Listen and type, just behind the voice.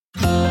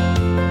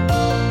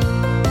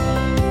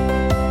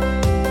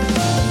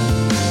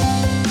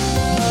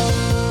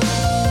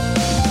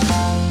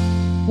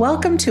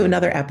Welcome to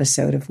another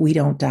episode of We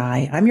Don't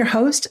Die. I'm your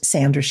host,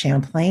 Sandra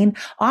Champlain,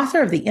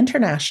 author of the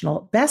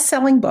international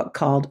best-selling book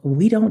called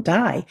We Don't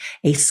Die,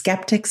 A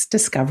Skeptic's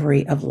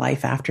Discovery of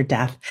Life After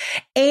Death.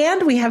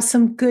 And we have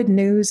some good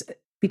news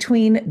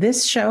between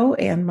this show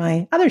and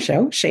my other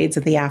show, Shades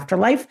of the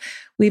Afterlife.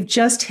 We've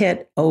just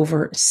hit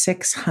over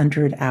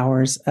 600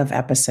 hours of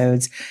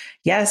episodes.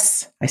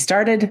 Yes, I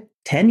started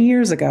 10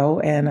 years ago,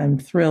 and I'm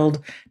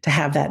thrilled to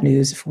have that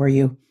news for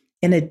you.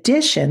 In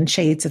addition,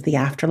 Shades of the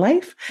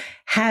Afterlife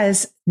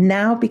has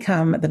now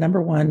become the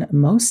number one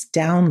most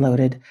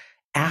downloaded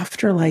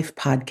afterlife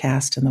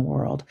podcast in the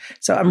world.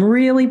 So I'm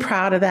really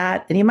proud of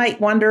that. And you might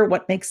wonder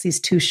what makes these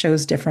two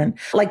shows different.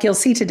 Like you'll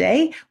see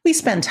today, we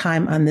spend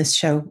time on this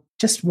show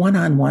just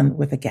one-on-one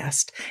with a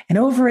guest. And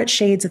over at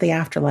Shades of the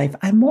Afterlife,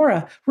 I'm more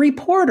a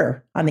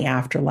reporter on the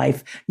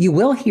afterlife. You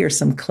will hear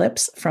some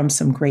clips from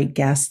some great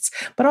guests,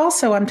 but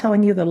also I'm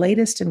telling you the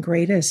latest and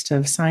greatest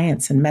of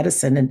science and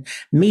medicine and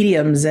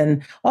mediums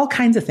and all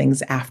kinds of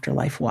things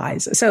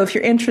afterlife-wise. So if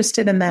you're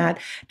interested in that,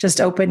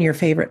 just open your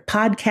favorite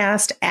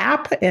podcast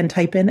app and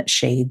type in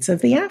Shades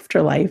of the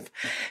Afterlife.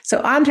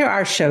 So on to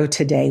our show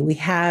today. We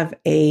have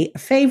a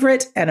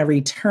favorite and a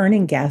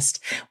returning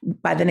guest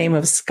by the name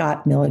of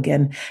Scott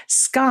Milligan.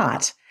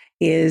 Scott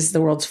is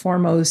the world's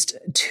foremost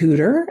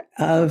tutor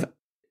of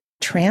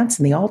trance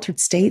and the altered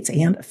states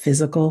and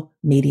physical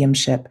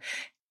mediumship.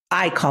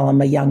 I call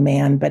him a young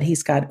man, but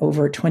he's got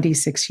over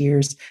 26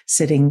 years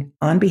sitting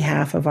on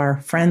behalf of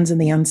our friends in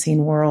the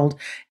unseen world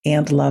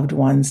and loved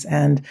ones.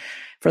 And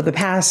for the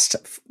past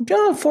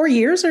 4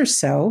 years or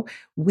so,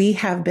 we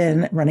have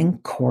been running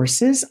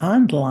courses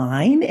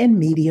online and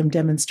medium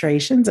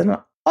demonstrations and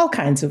all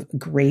kinds of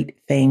great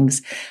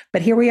things.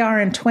 But here we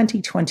are in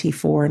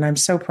 2024, and I'm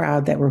so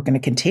proud that we're going to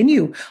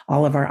continue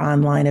all of our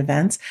online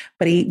events.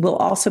 But he will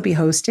also be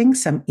hosting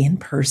some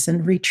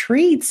in-person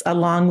retreats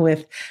along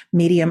with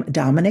medium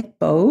Dominic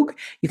Bogue.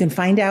 You can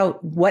find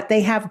out what they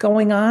have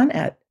going on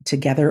at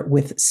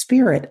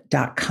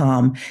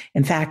togetherwithspirit.com.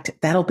 In fact,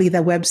 that'll be the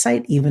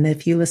website. Even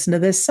if you listen to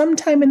this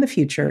sometime in the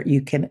future,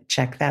 you can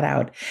check that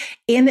out.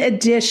 In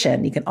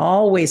addition, you can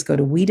always go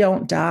to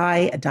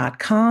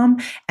wedon'tdie.com.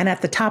 And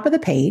at the top of the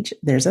page,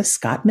 there's a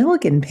Scott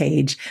Milligan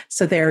page.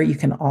 So there you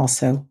can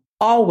also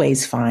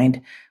always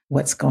find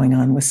what's going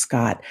on with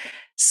Scott.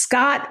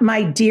 Scott,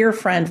 my dear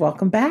friend,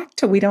 welcome back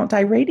to We Don't Die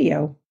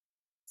Radio.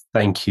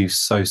 Thank you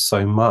so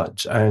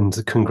much.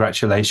 And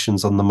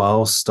congratulations on the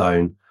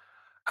milestone.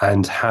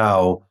 And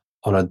how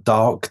on a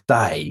dark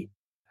day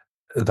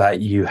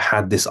that you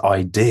had this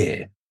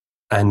idea,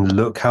 and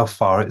look how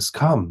far it's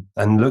come,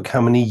 and look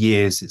how many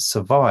years it's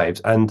survived,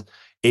 and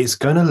it's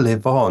going to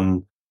live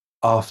on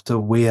after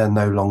we are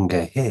no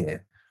longer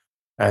here.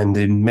 And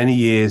in many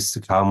years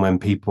to come, when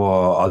people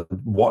are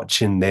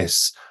watching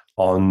this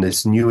on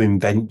this new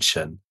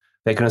invention,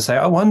 they're going to say,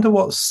 I wonder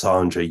what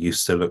Sandra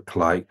used to look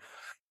like.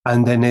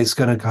 And then it's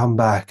going to come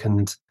back,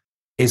 and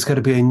it's going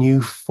to be a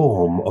new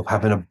form of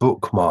having a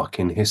bookmark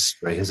in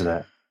history, isn't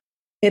it?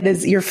 It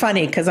is. You're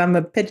funny because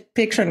I'm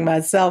picturing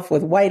myself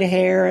with white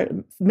hair,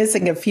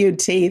 missing a few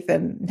teeth,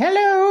 and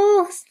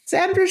hello,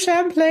 Sandra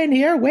Champlain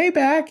here, way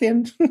back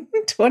in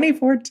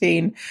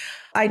 2014.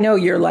 I know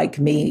you're like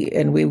me,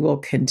 and we will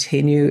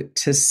continue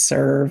to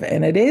serve.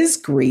 And it is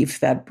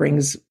grief that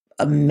brings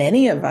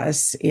many of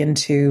us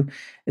into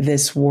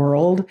this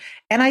world.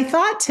 And I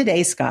thought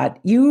today, Scott,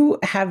 you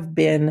have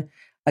been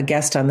a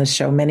guest on this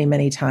show many,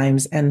 many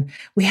times. And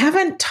we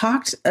haven't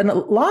talked in a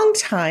long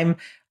time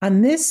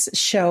on this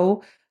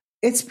show.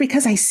 It's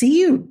because I see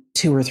you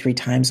 2 or 3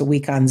 times a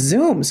week on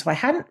Zoom. So I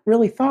hadn't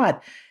really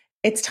thought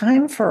it's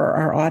time for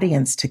our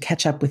audience to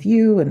catch up with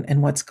you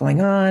and what's going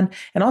on.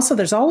 And also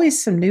there's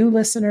always some new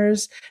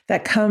listeners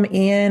that come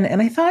in.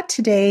 And I thought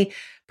today,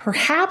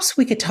 perhaps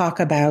we could talk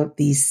about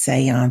these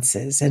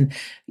seances and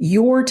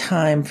your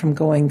time from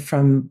going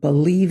from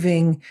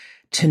believing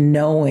to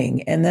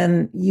knowing. And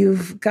then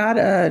you've got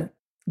a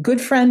good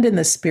friend in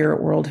the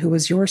spirit world who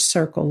was your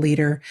circle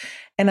leader.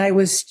 And I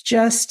was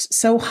just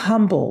so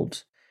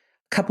humbled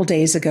a couple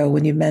days ago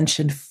when you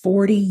mentioned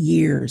 40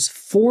 years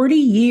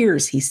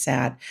he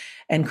sat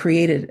and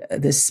created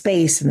this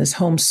space and this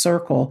home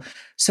circle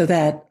so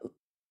that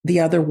the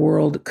other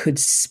world could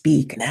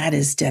speak. And that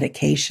is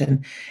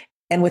dedication.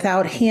 And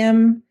without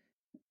him,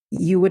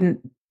 you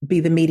wouldn't be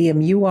the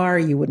medium you are.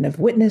 You wouldn't have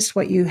witnessed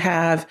what you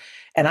have.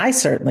 And I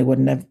certainly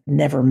wouldn't have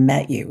never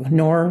met you,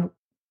 nor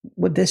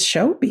would this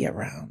show be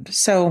around.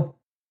 So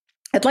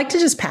I'd like to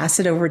just pass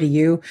it over to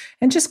you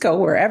and just go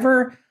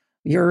wherever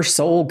your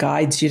soul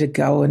guides you to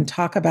go and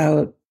talk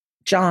about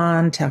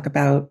John, talk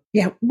about,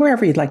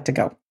 wherever you'd like to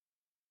go.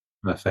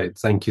 Perfect.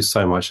 Thank you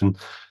so much. And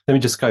let me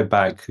just go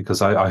back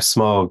because I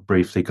smiled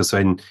briefly because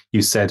when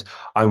you said,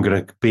 I'm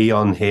going to be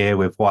on here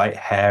with white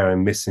hair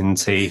and missing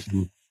teeth,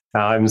 and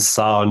I'm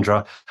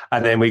Sandra.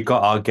 And then we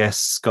got our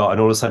guest, Scott,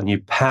 and all of a sudden you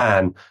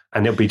pan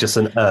and it'll be just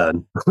an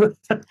urn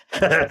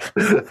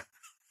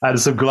and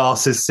some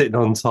glasses sitting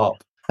on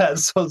top.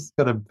 That's what it's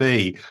going to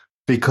be,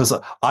 because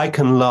I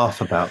can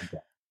laugh about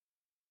that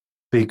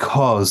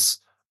because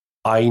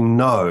I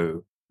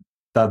know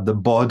that the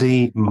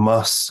body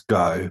must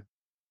go,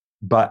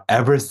 but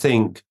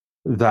everything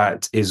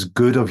that is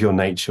good of your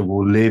nature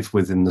will live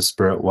within the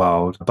spirit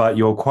world. But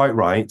you're quite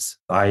right.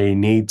 I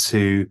need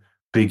to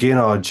begin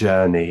our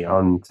journey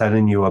on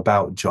telling you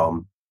about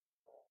John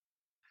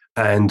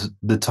and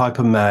the type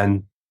of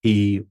man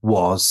he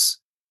was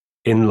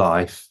in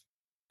life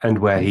and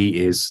where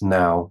he is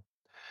now.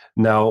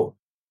 Now,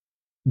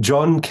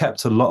 John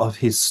kept a lot of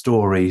his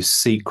stories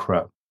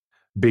secret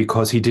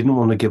because he didn't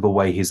want to give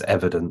away his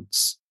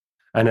evidence.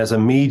 And as a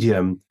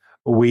medium,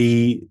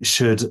 we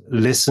should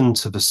listen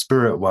to the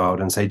spirit world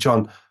and say,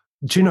 John,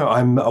 do you know,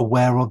 I'm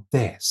aware of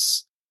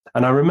this.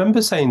 And I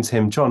remember saying to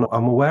him, John,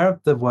 I'm aware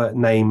of the word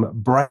name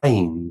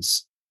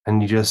brains.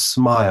 And he just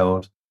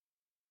smiled.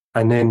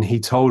 And then he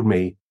told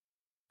me,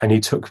 and he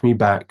took me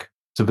back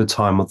to the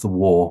time of the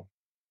war.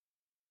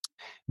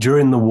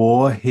 During the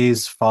war,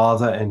 his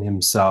father and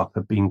himself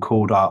had been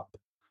called up,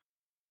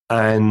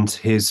 and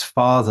his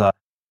father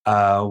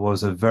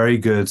was a very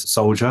good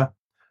soldier.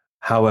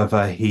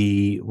 However,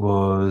 he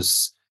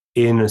was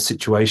in a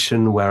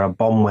situation where a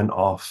bomb went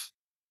off,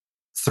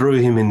 threw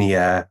him in the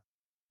air,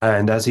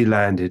 and as he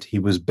landed, he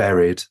was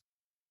buried.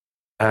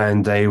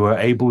 And they were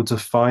able to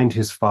find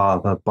his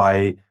father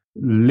by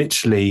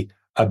literally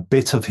a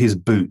bit of his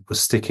boot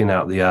was sticking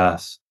out the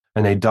earth,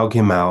 and they dug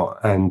him out,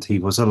 and he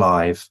was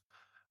alive.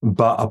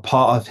 But a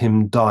part of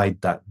him died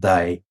that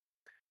day.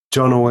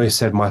 John always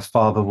said, my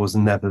father was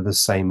never the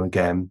same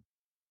again.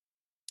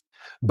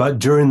 But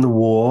during the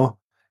war,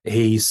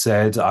 he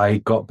said, I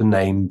got the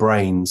name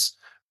Brains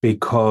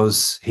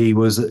because he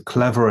was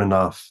clever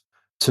enough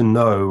to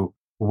know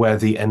where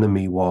the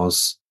enemy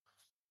was.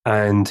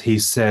 And he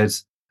said,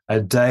 a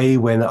day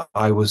when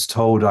I was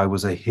told I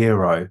was a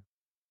hero.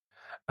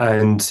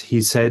 And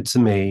he said to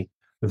me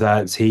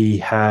that he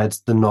had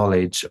the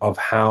knowledge of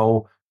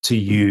how to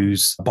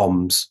use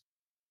bombs.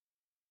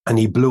 And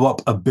he blew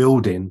up a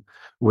building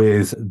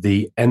with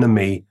the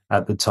enemy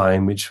at the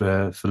time, which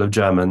were full of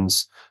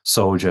Germans,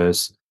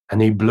 soldiers.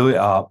 And he blew it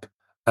up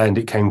and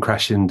it came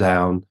crashing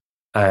down.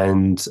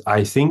 And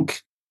I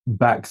think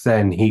back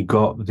then he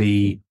got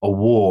the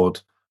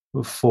award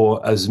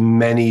for as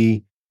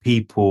many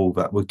people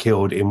that were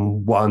killed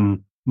in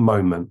one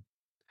moment.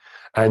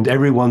 And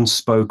everyone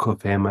spoke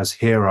of him as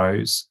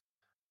heroes.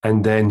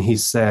 And then he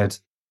said,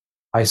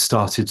 I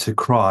started to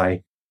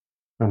cry.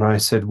 And I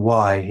said,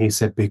 why? He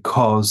said,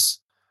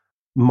 because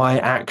my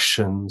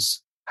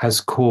actions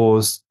has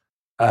caused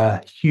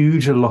a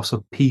huge lot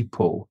of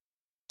people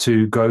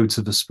to go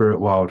to the spirit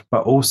world,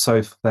 but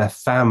also for their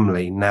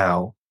family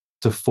now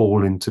to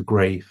fall into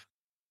grief.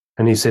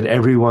 And he said,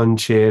 everyone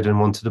cheered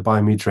and wanted to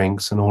buy me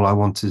drinks. And all I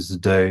wanted to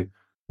do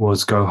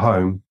was go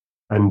home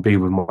and be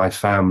with my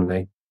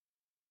family.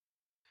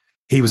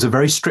 He was a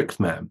very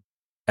strict man,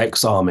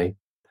 ex-army,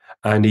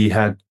 and he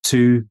had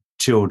 2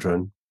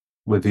 children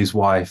with his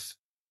wife,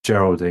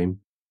 Geraldine.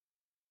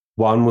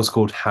 One was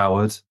called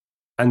Howard,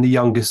 and the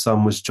youngest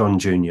son was John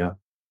Jr.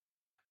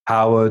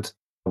 Howard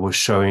was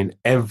showing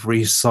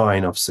every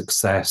sign of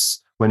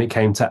success when it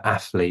came to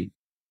athlete.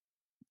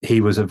 He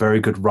was a very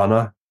good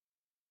runner,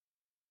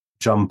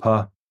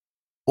 jumper,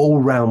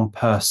 all-round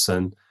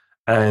person,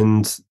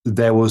 and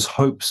there was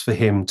hopes for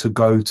him to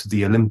go to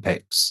the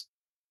Olympics.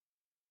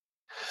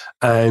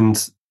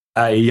 And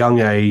at a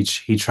young age,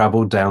 he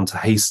traveled down to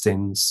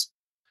Hastings.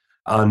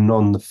 And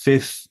on the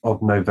 5th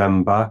of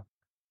November,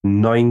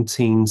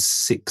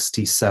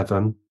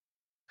 1967,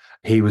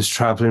 he was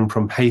traveling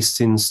from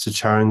Hastings to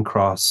Charing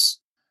Cross,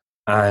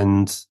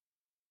 and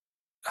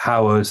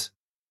Howard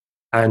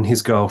and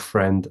his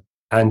girlfriend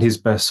and his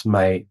best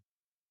mate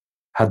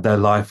had their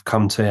life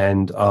come to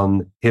end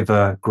on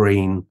Hither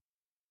Green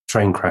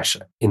train crash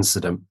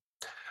incident.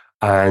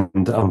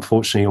 And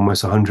unfortunately,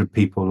 almost 100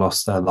 people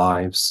lost their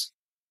lives.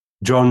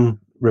 John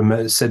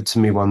said to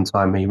me one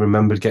time he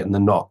remembered getting the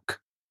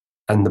knock,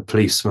 and the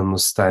policeman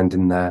was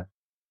standing there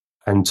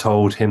and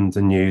told him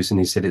the news, and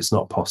he said, it's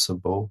not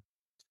possible.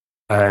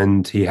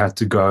 And he had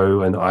to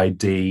go and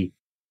ID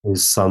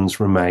his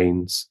son's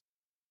remains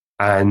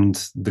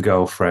and the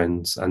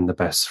girlfriend's and the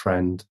best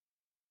friend.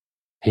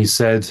 He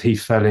said he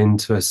fell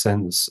into a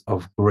sense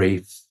of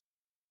grief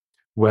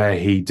where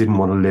he didn't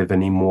want to live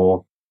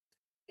anymore.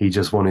 He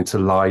just wanted to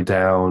lie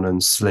down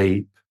and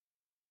sleep.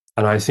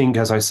 And I think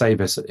as I say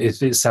this,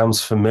 it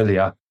sounds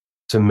familiar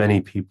to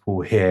many people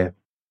here.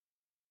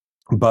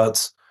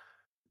 But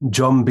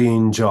John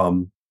being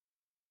John,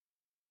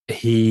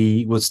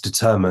 he was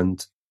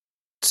determined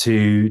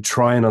to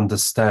try and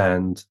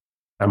understand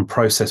and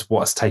process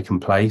what's taken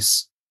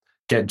place,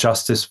 get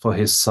justice for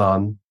his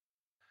son.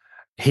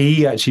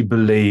 He actually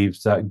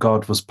believed that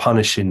God was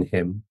punishing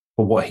him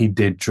for what he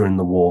did during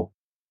the war.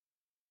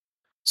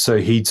 So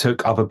he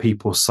took other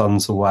people's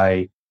sons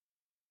away,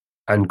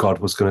 and God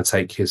was going to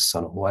take his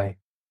son away.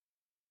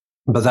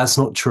 But that's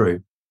not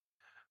true.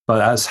 But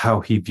that's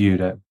how he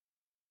viewed it.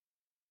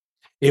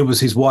 It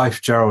was his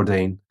wife,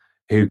 Geraldine,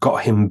 who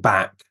got him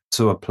back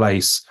to a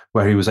place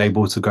where he was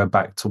able to go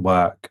back to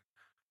work.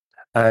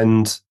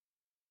 And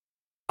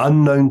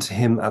unknown to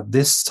him at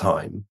this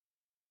time,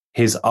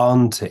 his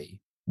auntie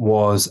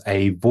was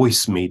a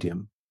voice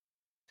medium.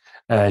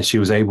 She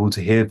was able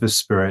to hear the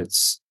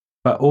spirits,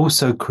 but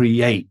also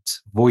create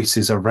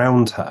voices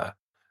around her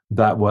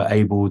that were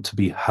able to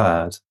be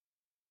heard.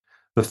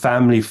 The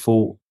family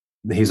thought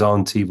his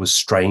auntie was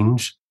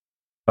strange,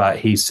 but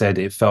he said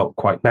it felt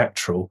quite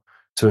natural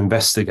to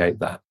investigate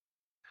that.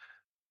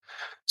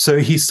 So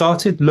he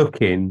started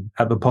looking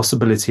at the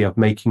possibility of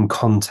making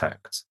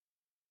contact.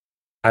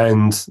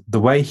 And the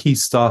way he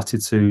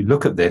started to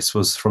look at this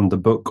was from the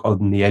book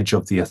On the Edge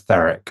of the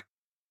Etheric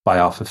by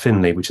Arthur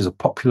Finley, which is a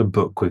popular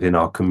book within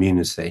our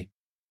community.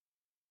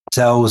 It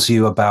tells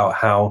you about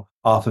how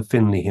Arthur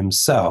Finley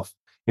himself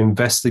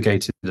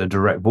investigated a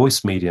direct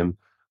voice medium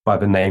by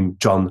the name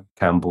John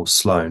Campbell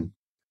Sloan.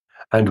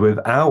 And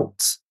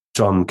without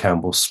John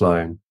Campbell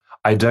Sloan,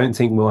 I don't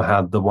think we'll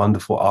have the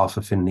wonderful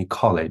Arthur Finley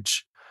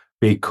College,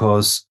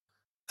 because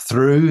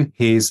through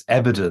his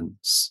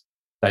evidence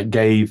that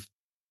gave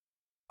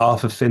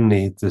Arthur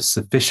Finley the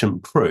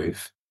sufficient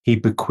proof, he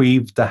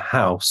bequeathed the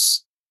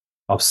house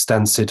of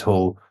Stansted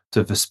Hall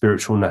to the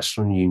Spiritual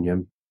National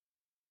Union.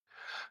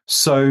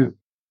 So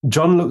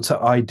John looked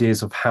at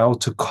ideas of how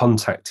to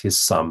contact his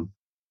son.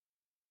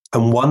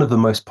 And one of the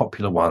most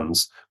popular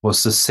ones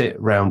was to sit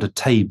round a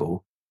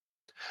table,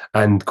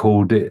 and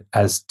called it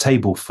as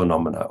table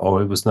phenomena,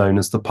 or it was known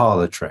as the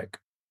parlor trick.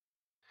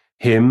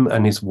 Him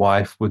and his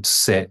wife would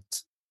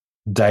sit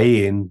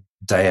day in,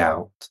 day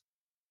out,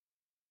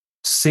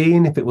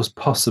 seeing if it was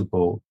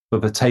possible for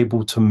the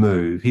table to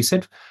move. He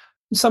said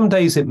some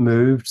days it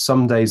moved,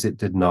 some days it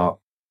did not.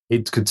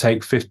 It could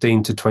take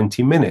 15 to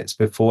 20 minutes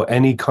before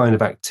any kind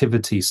of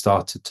activity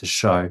started to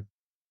show.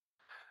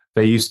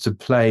 They used to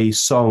play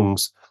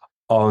songs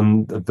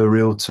on the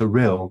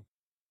reel-to-reel,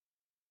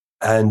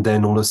 and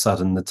then all of a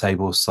sudden the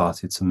table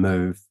started to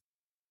move.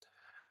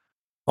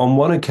 On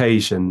one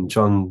occasion,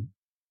 John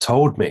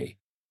told me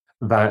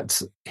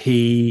that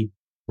he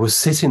was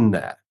sitting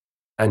there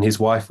and his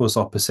wife was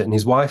opposite, and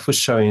his wife was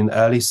showing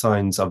early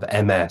signs of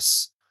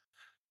MS,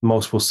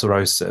 multiple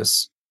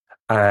sclerosis,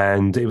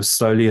 and it was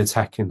slowly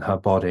attacking her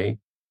body.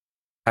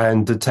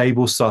 And the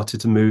table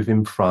started to move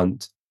in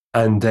front,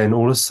 and then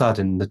all of a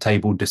sudden the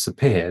table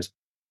disappeared.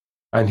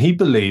 And he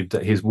believed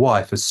that his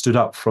wife had stood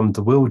up from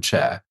the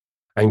wheelchair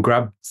and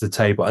grabbed the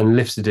table and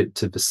lifted it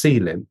to the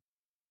ceiling.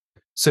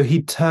 So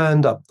he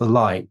turned up the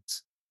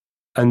light,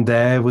 and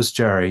there was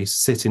Jerry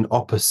sitting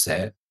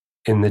opposite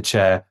in the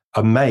chair,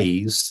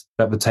 amazed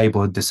that the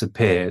table had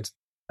disappeared.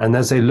 And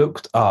as they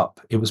looked up,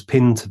 it was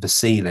pinned to the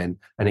ceiling,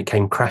 and it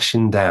came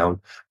crashing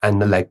down,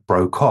 and the leg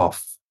broke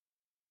off.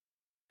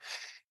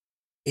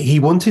 He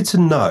wanted to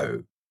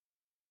know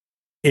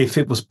if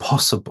it was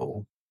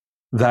possible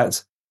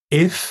that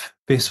if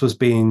this was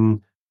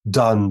being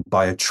done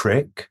by a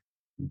trick,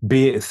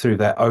 be it through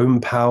their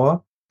own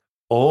power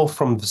or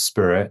from the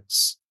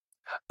spirits.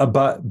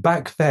 But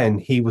back then,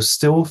 he was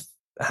still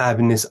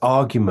having this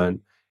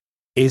argument,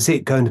 is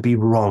it going to be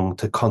wrong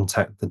to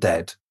contact the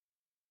dead?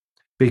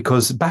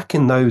 Because back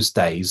in those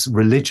days,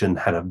 religion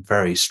had a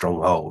very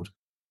strong hold.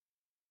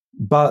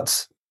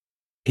 But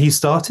he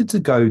started to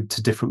go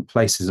to different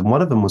places, and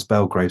one of them was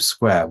Belgrave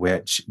Square,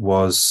 which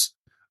was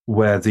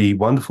where the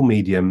wonderful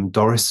medium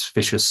Doris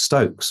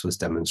Fisher-Stokes was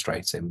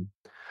demonstrating.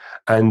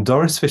 And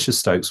Doris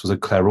Fisher-Stokes was a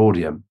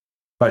clairaudient,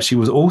 but she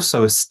was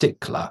also a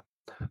stickler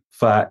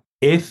for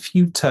if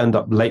you turned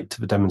up late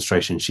to the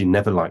demonstration, she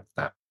never liked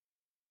that.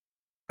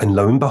 And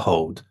lo and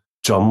behold,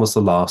 John was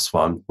the last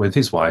one with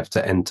his wife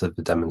to enter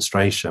the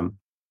demonstration.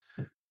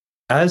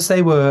 As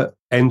they were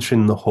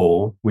entering the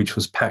hall, which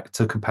was packed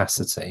to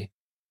capacity,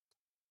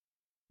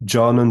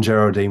 John and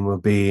Geraldine were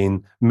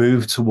being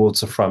moved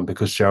towards the front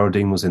because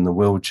Geraldine was in the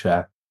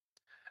wheelchair.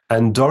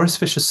 And Doris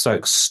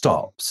Fisher-Stokes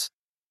stopped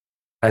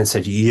and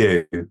said,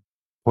 "You,"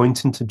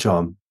 pointing to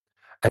John,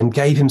 and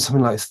gave him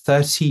something like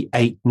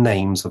 38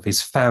 names of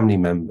his family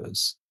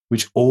members,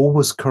 which all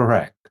was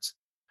correct.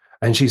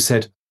 And she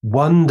said,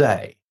 "One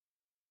day,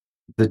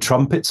 the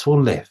trumpets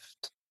will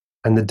lift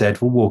and the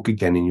dead will walk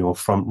again in your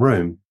front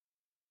room.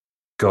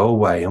 Go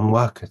away and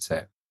work at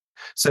it."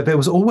 So there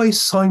was always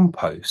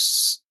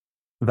signposts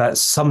that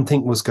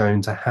something was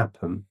going to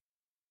happen.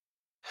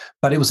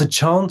 But it was a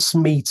chance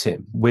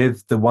meeting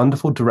with the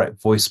wonderful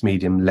direct voice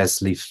medium,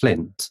 Leslie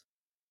Flint.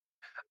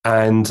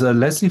 And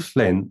Leslie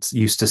Flint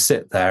used to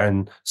sit there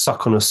and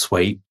suck on a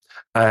sweet,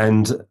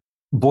 and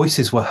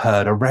voices were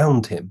heard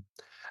around him.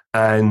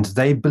 And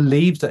they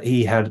believed that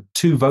he had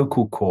 2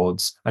 vocal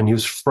cords and he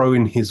was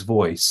throwing his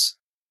voice.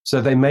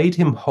 So they made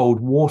him hold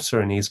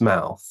water in his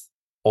mouth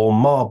or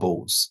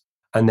marbles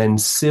and then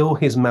seal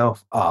his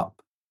mouth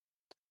up.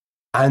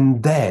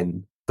 And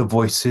then the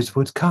voices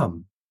would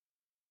come.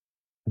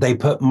 They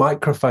put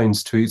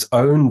microphones to his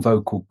own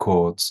vocal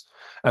cords.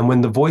 And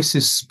when the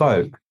voices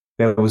spoke,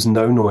 there was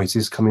no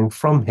noises coming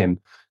from him.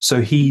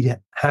 So he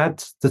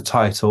had the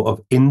title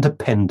of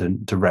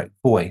Independent Direct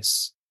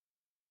Voice.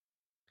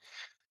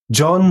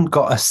 John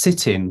got a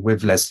sit-in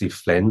with Leslie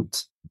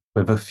Flint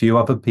with a few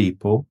other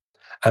people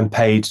and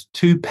paid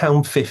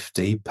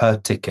 £2.50 per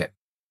ticket.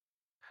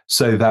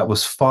 So that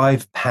was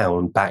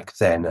 £5 back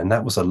then, and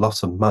that was a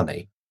lot of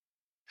money.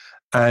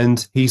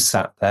 And he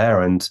sat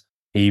there and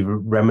he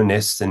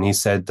reminisced, and he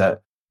said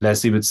that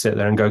Leslie would sit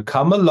there and go,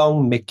 "Come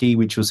along, Mickey,"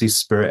 which was his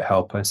spirit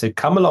helper. I said,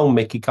 "Come along,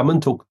 Mickey, come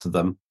and talk to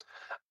them."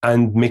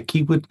 And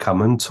Mickey would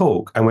come and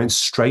talk and went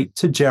straight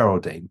to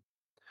Geraldine.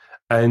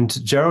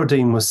 And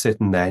Geraldine was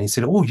sitting there and he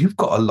said, "Oh, you've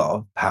got a lot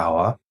of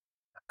power."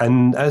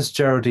 And as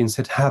Geraldine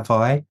said, "Have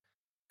I?"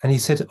 And he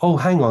said, "Oh,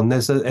 hang on,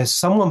 there's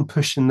someone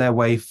pushing their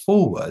way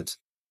forward."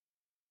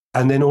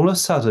 And then all of a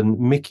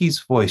sudden, Mickey's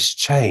voice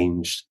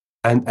changed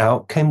and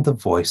out came the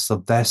voice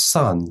of their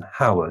son,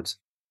 Howard.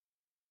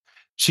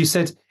 She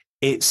said,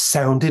 it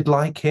sounded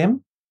like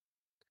him.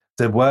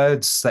 The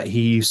words that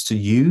he used to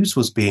use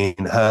was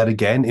being heard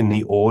again in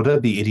the order,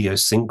 the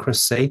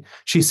idiosyncrasy.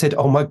 She said,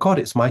 "Oh my God,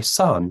 it's my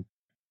son."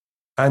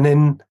 And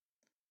then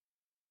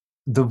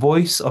the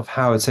voice of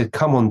Howard said,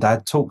 "Come on,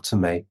 Dad, talk to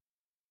me."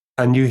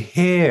 And you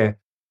hear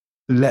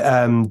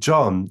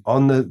John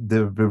on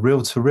the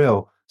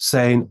reel-to-reel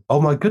saying,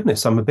 "Oh my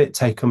goodness, I'm a bit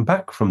taken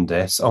back from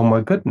this. Oh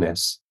my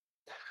goodness."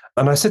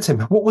 And I said to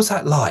him, "What was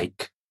that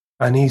like?"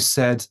 And he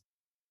said,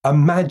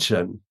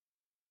 imagine,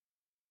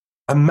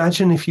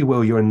 if you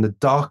will, you're in the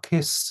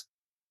darkest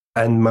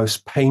and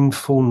most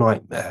painful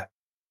nightmare.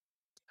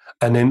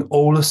 And then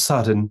all of a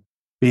sudden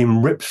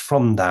being ripped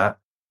from that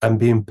and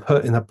being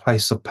put in a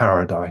place of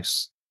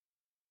paradise.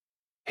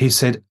 He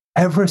said,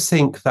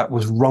 everything that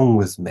was wrong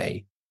with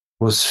me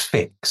was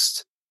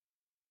fixed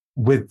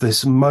with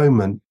this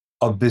moment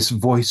of this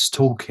voice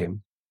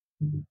talking.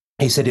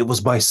 He said, it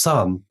was my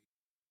son.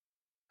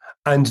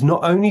 And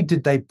not only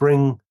did they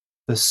bring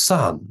the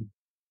son,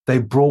 they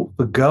brought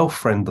the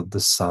girlfriend of the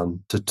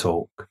son to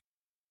talk.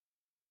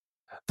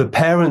 The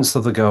parents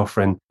of the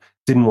girlfriend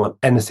didn't want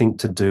anything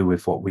to do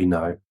with what we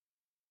know.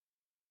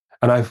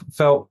 And I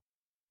felt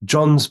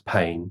John's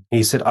pain.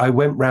 He said, I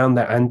went round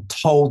there and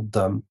told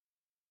them,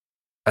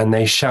 and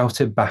they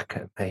shouted back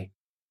at me,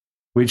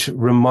 which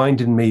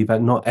reminded me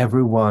that not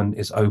everyone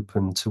is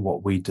open to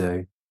what we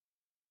do.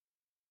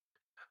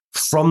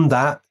 From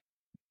that,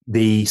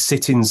 the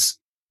sittings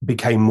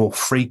became more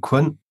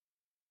frequent.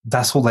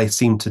 That's all they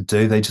seemed to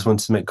do. They just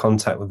wanted to make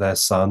contact with their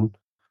son.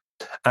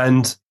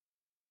 And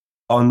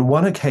on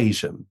one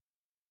occasion,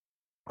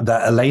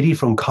 that a lady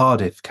from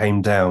Cardiff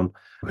came down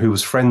who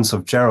was friends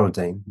of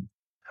Geraldine,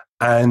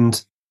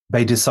 and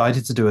they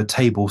decided to do a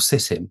table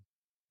sitting.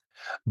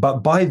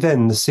 But by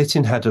then, the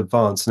sitting had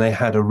advanced and they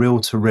had a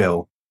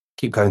reel-to-reel.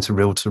 Keep going to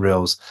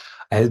reel-to-reels.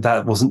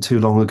 That wasn't too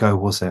long ago,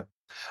 was it?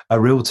 A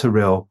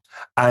reel-to-reel.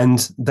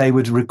 And they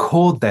would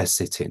record their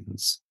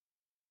sittings,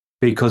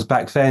 because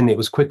back then it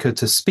was quicker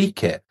to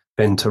speak it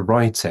than to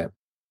write it.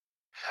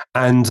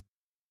 And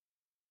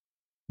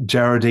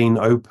Geraldine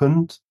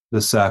opened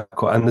the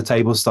circle and the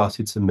table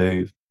started to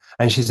move.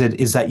 And she said,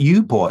 "Is that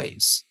you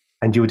boys?"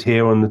 And you would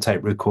hear on the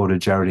tape recorder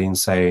Geraldine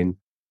saying,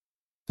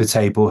 "The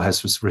table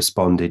has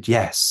responded,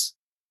 yes."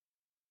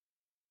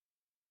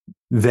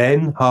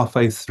 Then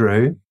halfway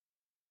through,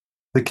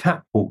 the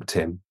cat walked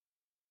in.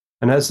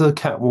 And as the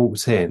cat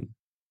walked in,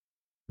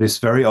 this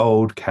very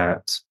old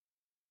cat,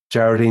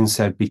 Geraldine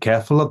said, "Be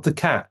careful of the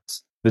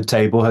cat. The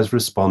table has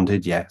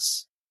responded,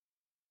 yes."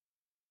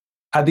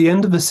 At the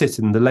end of the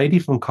sitting, the lady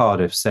from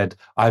Cardiff said,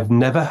 "I've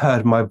never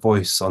heard my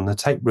voice on the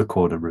tape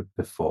recorder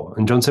before."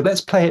 And John said,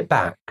 "Let's play it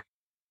back."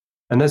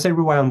 And as they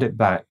rewound it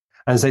back,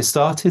 as they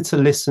started to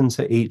listen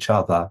to each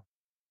other,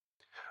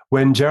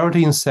 when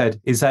Geraldine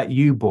said, "Is that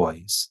you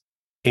boys?"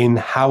 in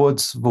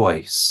Howard's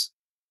voice,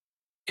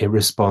 it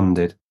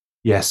responded,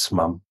 "Yes,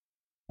 Mum,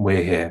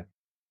 we're here."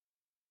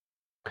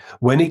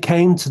 When it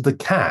came to the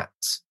cat,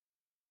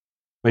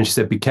 when she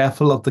said, "Be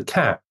careful of the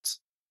cat,"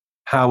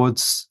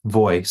 Howard's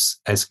voice,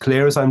 as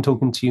clear as I'm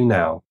talking to you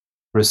now,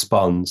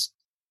 responds,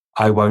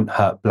 "I won't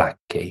hurt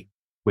Blackie,"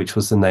 which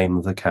was the name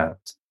of the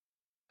cat.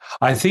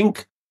 I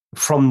think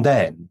from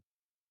then,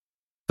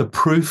 the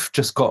proof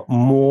just got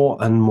more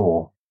and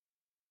more.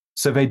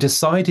 So they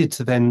decided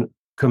to then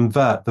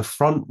convert the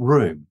front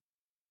room.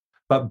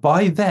 But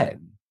by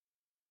then,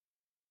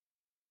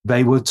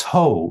 they were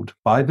told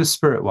by the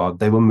spirit world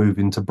they were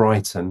moving to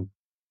Brighton.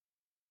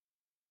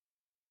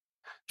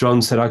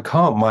 John said, "I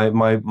can't,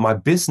 my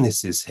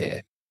business is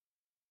here.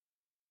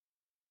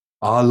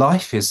 Our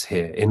life is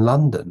here in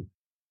London."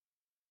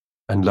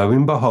 And lo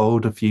and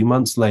behold, a few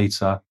months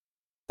later,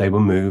 they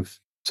were moved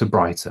to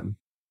Brighton,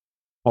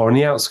 or on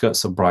the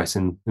outskirts of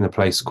Brighton, in a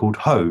place called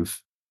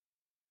Hove.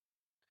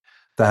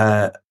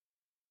 The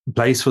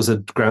place was a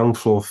ground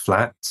floor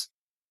flat,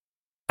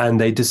 and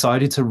they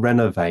decided to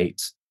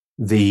renovate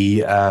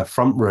the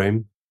front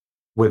room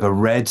with a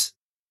red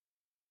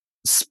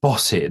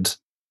spotted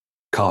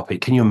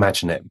carpet. Can you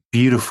imagine it?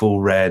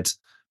 Beautiful red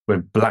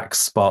with black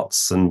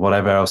spots and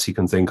whatever else you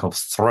can think of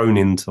thrown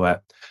into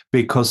it,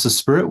 because the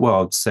spirit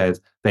world said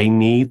they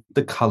need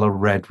the color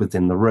red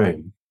within the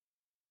room.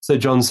 So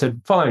John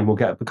said, "Fine, we'll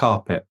get the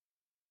carpet."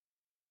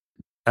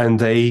 And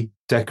they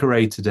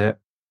decorated it.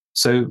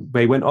 So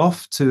they went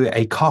off to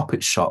a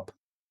carpet shop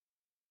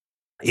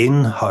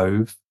in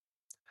Hove,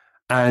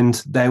 and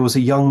there was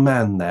a young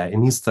man there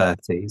in his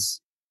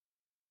 30s.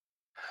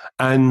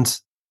 And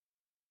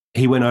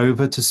he went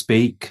over to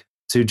speak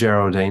to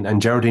Geraldine,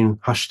 and Geraldine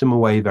hushed him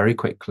away very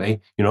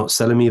quickly. You're not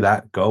selling me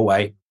that, go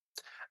away.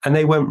 And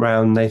they went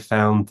round, they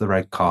found the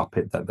red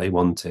carpet that they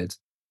wanted.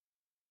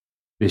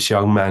 This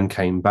young man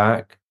came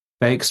back.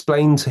 They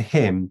explained to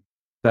him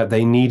that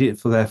they need it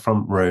for their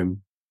front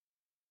room.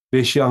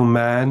 This young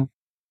man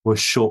was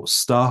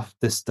short-staffed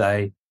this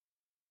day,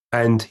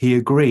 and he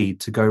agreed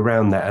to go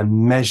round there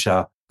and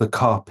measure the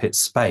carpet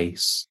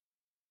space.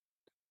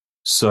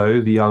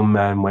 So the young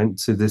man went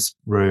to this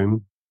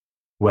room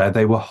where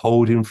they were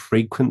holding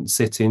frequent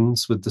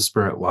sittings with the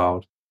spirit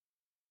world.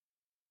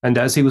 And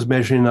as he was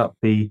measuring up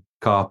the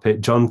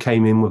carpet, John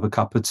came in with a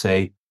cup of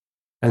tea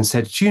and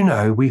said, "Do you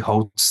know, we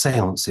hold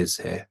seances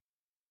here?"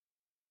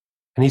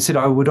 And he said,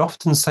 "I would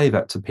often say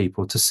that to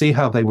people to see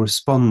how they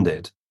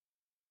responded."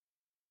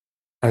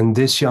 And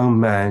this young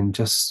man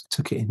just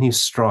took it in his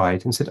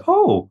stride and said,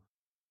 "Oh."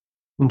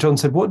 And John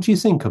said, "What do you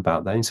think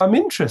about that?" He said, "I'm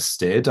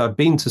interested. I've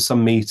been to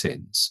some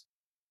meetings."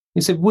 He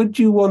said, "Would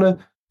you want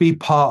to be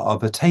part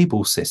of a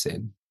table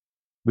sitting?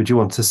 Would you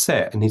want to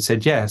sit?" And he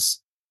said,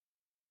 "Yes."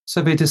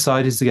 So they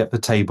decided to get the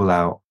table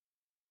out.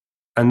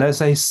 And as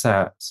they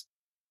sat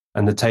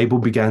and the table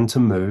began to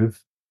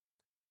move,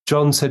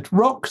 John said,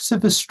 "Rock to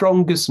the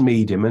strongest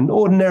medium." And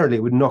ordinarily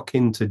it would knock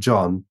into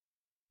John,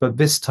 but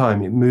this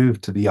time it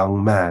moved to the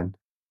young man.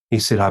 He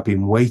said, "I've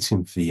been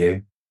waiting for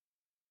you."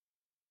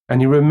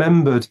 And he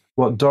remembered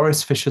what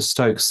Doris Fisher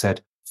Stokes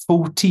said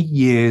 40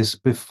 years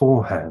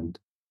beforehand.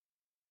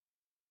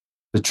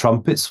 The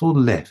trumpets will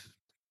lift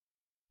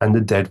and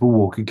the dead will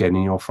walk again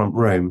in your front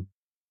room.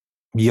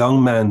 The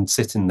young man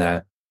sitting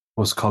there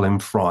was Colin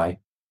Fry,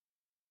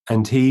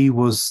 and he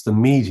was the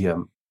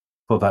medium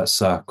for that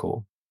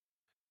circle.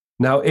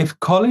 Now, if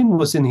Colin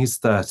was in his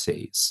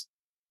 30s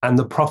and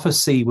the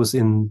prophecy was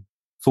in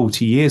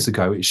 40 years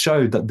ago, it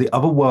showed that the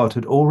other world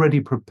had already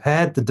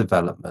prepared the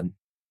development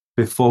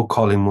before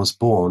Colin was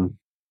born.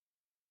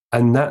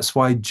 And that's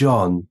why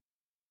John,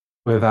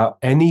 without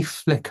any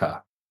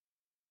flicker,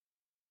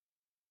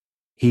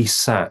 he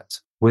sat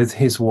with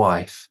his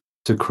wife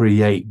to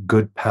create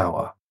good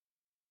power.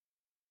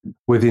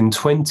 Within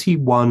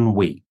 21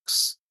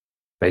 weeks,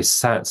 they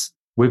sat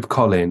with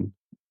Colin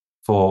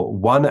for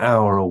 1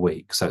 hour a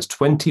week. So it's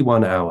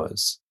 21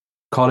 hours.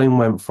 Colin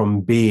went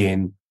from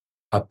being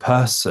a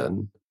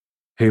person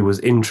who was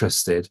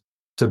interested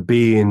to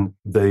being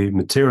the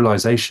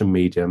materialization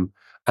medium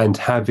and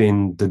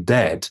having the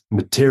dead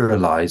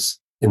materialize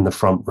in the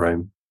front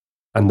room.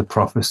 And the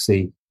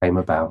prophecy came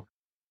about.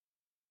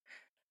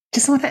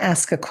 Just want to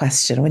ask a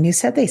question. When you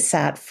said they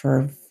sat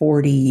for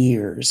 40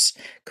 years,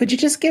 could you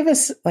just give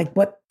us like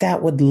what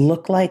that would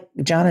look like,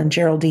 John and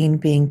Geraldine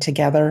being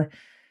together?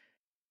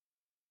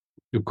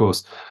 Of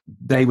course,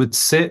 they would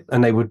sit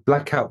and they would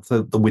black out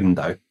the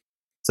window.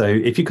 So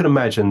if you can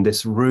imagine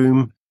this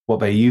room,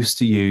 what they used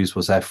to use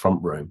was their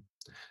front room.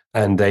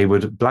 And they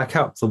would black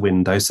out the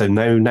window so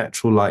no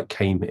natural light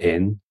came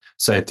in.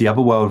 So if the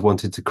other world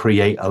wanted to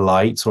create a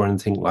light or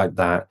anything like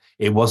that,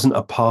 it wasn't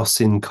a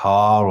passing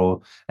car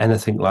or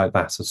anything like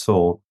that at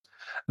all.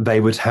 They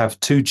would have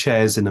 2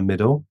 chairs in the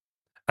middle,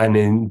 and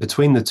in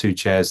between the 2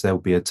 chairs, there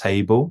will be a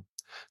table.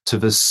 To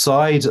the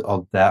side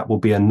of that will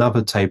be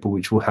another table,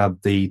 which will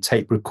have the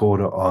tape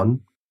recorder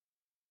on,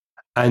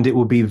 and it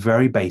will be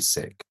very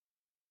basic.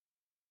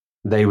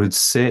 They would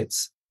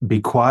sit,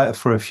 be quiet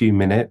for a few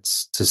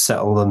minutes to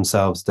settle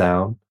themselves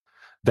down.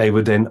 They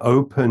would then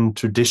open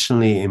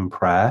traditionally in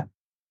prayer,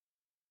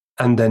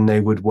 and then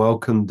they would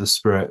welcome the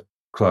spirit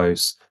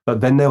close.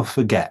 But then they'll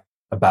forget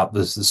about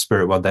the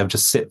spirit world. They'll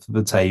just sit for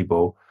the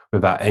table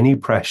without any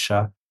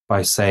pressure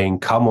by saying,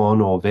 "Come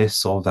on," or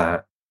this or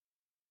that.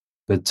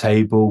 The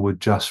table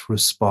would just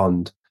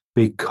respond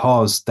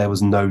because there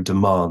was no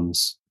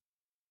demands.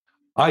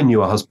 I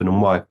knew a husband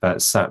and wife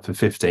that sat for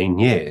 15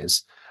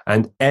 years,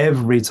 and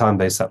every time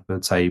they sat at the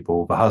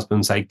table, the husband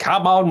would say,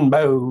 "Come on,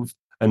 move,"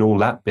 and all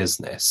that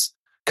business.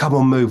 "Come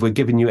on, move, we're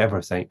giving you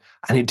everything."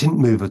 And it didn't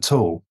move at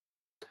all.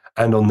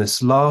 And on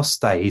this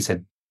last day, he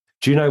said,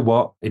 "Do you know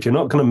what? If you're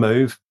not going to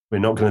move, we're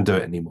not going to do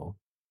it anymore."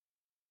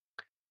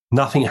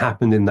 Nothing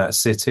happened in that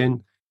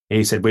sitting.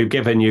 He said, "We've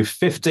given you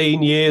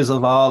 15 years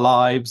of our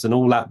lives and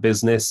all that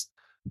business.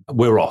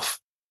 We're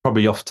off,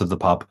 probably off to the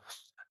pub."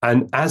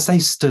 And as they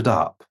stood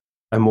up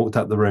and walked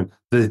out the room,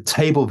 the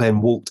table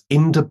then walked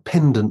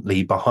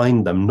independently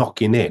behind them,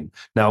 knocking in.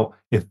 Now,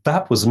 if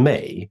that was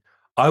me,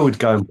 I would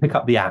go and pick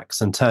up the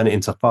axe and turn it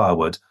into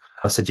firewood.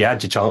 I said, "You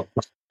had your chance."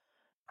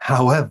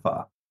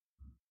 However,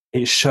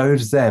 it showed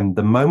them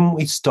the moment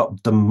we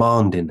stop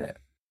demanding it,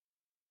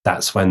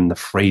 that's when the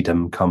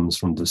freedom comes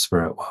from the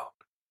spirit world.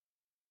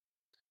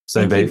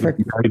 So they're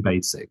very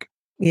basic.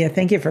 Yeah,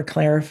 thank you for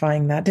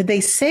clarifying that. Did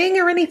they sing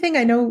or anything?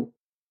 I know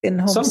in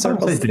home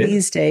circles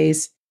these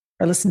days,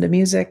 or listen to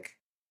music.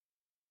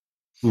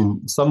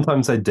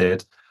 Sometimes they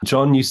did.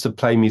 John used to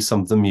play me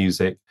some of the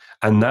music,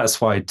 and that's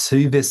why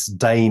to this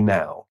day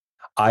now,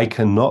 I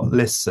cannot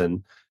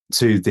listen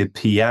to the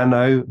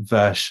piano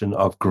version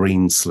of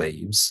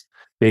Greensleeves,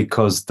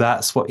 because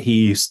that's what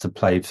he used to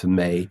play for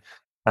me.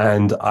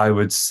 And I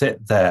would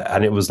sit there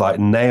and it was like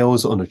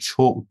nails on a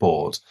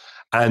chalkboard.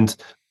 And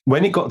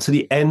when it got to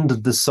the end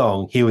of the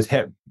song, he would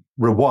hit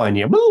rewind,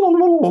 and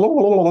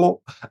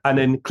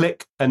then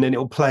click, and then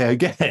it'll play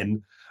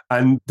again.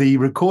 And the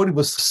recording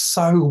was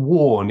so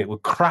worn, it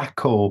would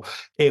crackle,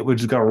 it would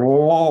just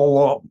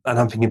go, and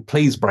I'm thinking,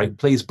 please break,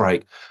 please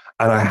break.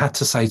 And I had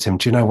to say to him,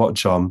 do you know what,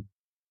 John?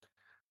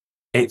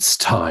 It's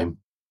time.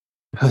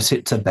 Put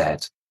it to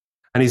bed.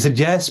 And he said,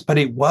 yes, but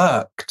it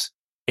worked.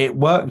 It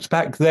worked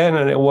back then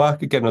and it'll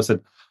work again. I said,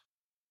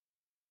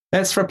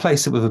 let's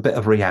replace it with a bit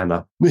of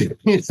Rihanna.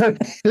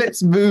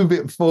 Let's move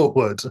it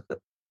forward.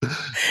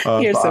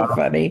 You're so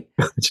funny.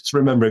 Just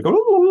remembering.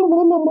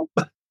 All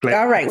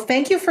right.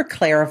 Thank you for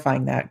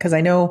clarifying that, because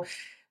I know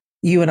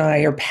you and I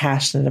are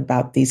passionate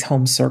about these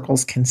home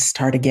circles can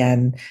start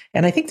again.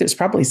 And I think there's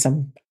probably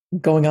some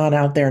going on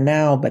out there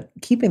now, but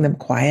keeping them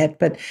quiet,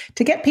 but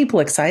to get people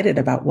excited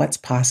about what's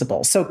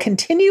possible. So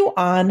continue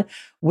on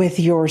with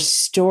your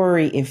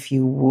story, if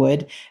you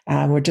would.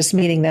 We're just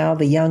meeting now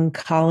the young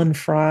Colin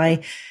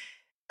Fry,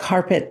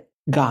 carpet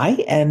guy.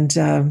 And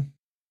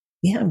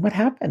what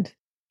happened?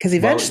 Because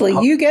eventually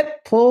you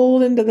get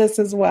pulled into this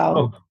as well.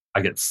 Oh, I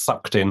get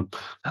sucked in.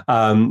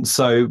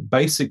 So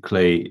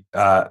basically,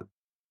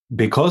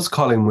 because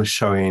Colin was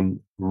showing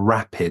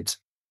rapid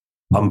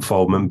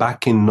unfoldment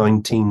back in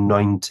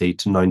 1990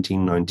 to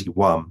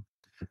 1991,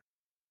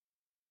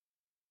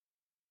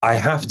 I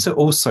have to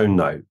also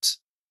note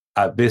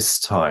at this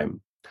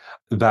time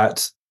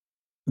that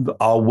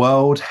our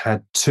world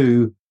had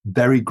two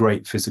very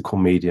great physical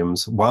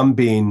mediums, one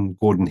being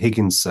Gordon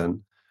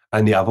Higginson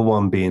and the other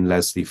one being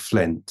Leslie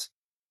Flint.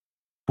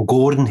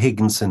 Gordon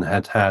Higginson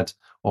had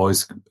or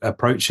was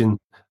approaching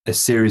a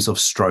series of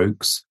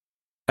strokes,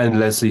 and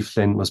Leslie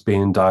Flint was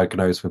being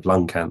diagnosed with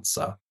lung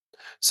cancer.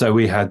 So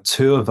we had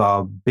two of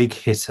our big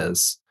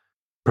hitters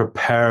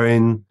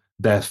preparing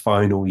their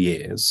final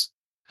years.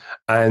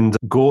 And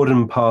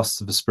Gordon passed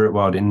to the spirit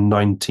world in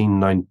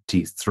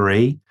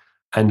 1993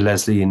 and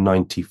Leslie in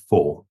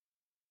 94.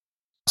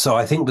 So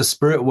I think the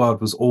spirit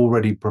world was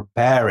already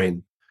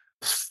preparing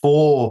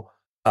for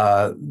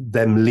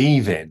them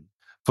leaving,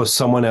 for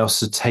someone else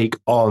to take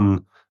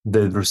on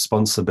the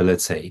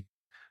responsibility.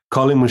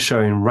 Colin was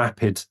showing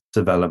rapid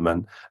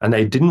development, and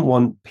they didn't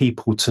want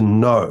people to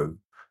know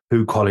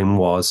who Colin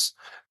was,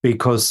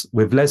 because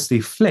with Leslie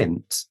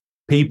Flint,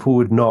 people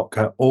would knock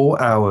at all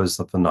hours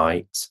of the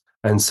night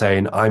and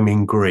saying, I'm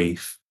in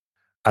grief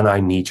and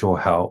I need your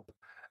help.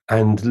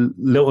 And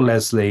little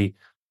Leslie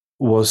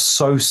was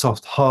so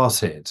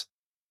soft-hearted,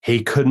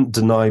 he couldn't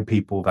deny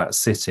people that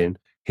sitting.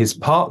 His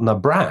partner,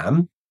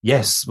 Bram,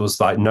 yes,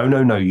 was like, no,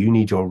 you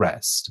need your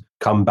rest.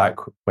 Come back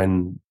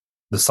when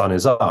the sun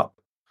is up.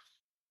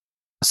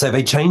 So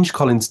they changed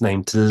Colin's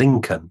name to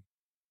Lincoln,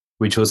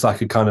 which was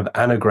like a kind of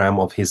anagram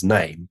of his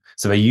name.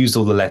 So they used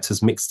all the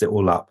letters, mixed it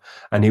all up,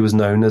 and he was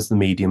known as the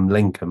medium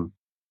Lincoln.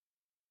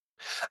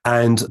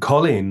 And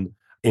Colin,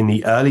 in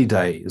the early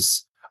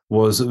days,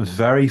 was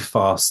very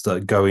fast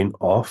at going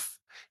off.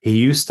 He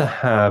used to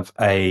have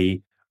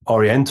a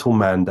Oriental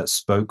man that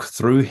spoke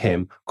through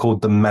him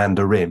called the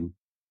Mandarin.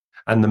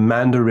 And the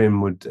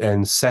Mandarin would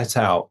then set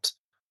out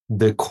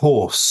the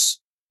course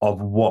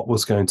of what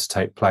was going to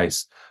take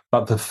place.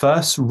 But the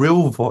first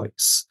real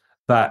voice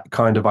that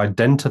kind of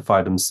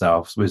identified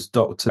themselves was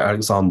Dr.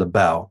 Alexander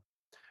Bell,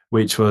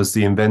 which was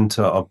the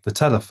inventor of the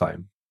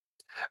telephone.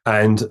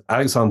 And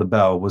Alexander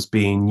Bell was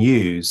being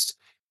used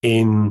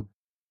in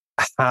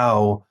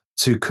how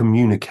to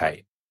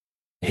communicate.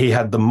 He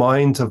had the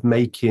mind of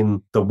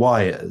making the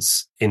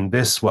wires in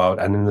this world,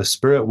 and in the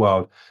spirit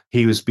world,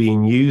 he was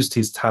being used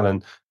his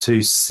talent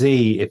to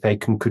see if they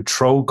can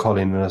control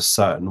Colin in a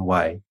certain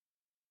way.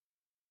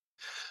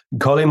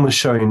 Colin was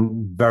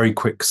showing very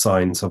quick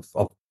signs of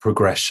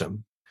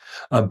progression.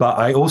 But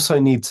I also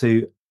need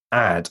to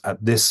add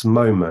at this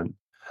moment,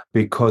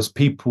 because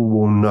people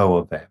will know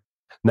of it.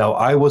 Now,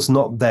 I was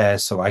not there,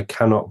 so I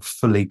cannot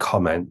fully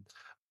comment,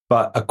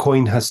 but a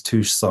coin has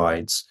two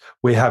sides.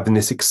 We're having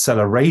this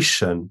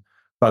acceleration,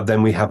 but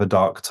then we have a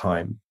dark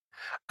time.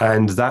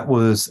 And that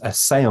was a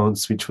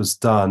seance which was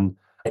done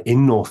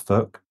in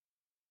Norfolk.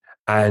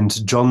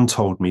 And John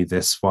told me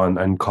this one,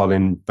 and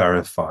Colin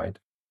verified.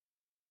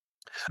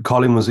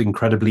 Colin was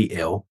incredibly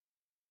ill.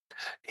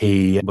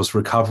 He was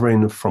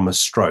recovering from a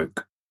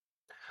stroke.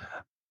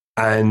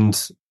 And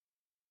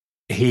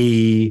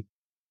he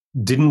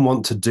didn't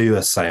want to do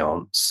a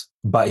seance,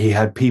 but he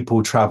had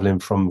people traveling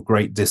from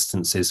great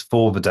distances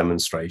for the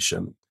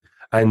demonstration.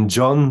 And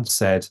John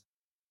said,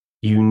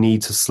 you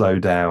need to slow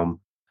down,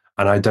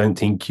 and I don't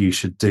think you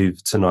should do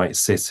tonight's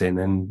sit-in.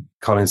 And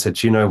Colin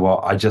said, you know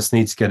what, I just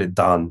need to get it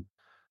done,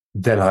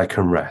 then I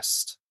can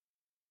rest.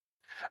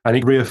 And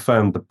he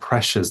reaffirmed the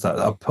pressures that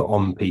are put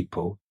on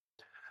people.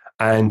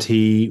 And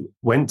he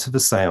went to the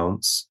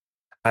seance.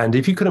 And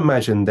if you could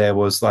imagine, there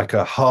was like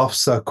a half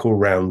circle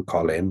round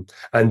Colin,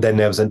 and then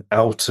there was an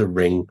outer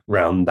ring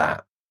round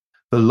that.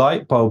 The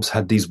light bulbs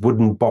had these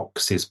wooden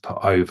boxes put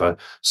over.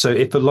 So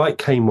if the light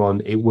came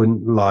on, it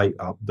wouldn't light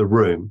up the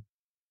room.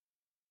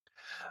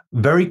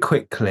 Very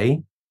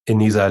quickly, in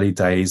these early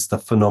days, the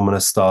phenomena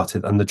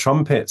started, and the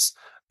trumpets,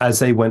 as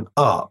they went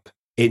up,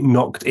 it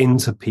knocked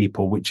into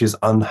people, which is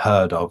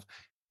unheard of.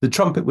 The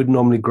trumpet would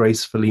normally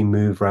gracefully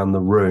move around the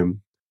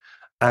room.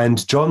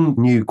 And John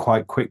knew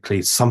quite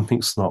quickly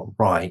something's not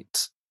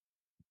right.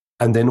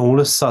 And then all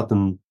of a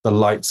sudden, the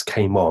lights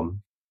came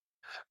on.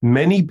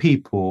 Many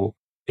people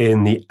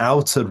in the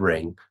outer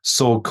ring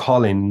saw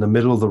Colin in the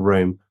middle of the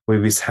room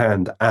with his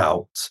hand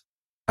out,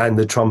 and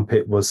the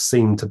trumpet was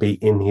seen to be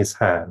in his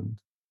hand.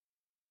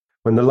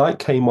 When the light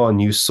came on,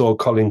 you saw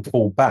Colin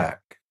fall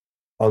back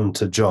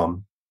onto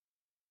John.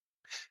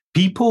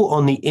 People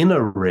on the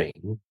inner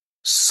ring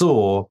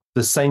saw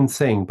the same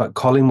thing, but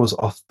Colin was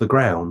off the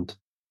ground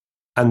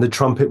and the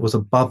trumpet was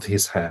above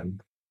his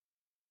hand.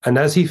 And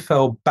as he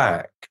fell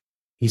back,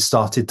 he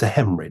started to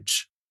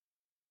hemorrhage.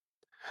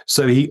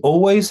 So he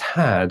always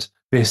had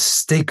this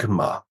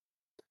stigma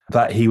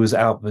that he was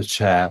out of the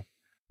chair.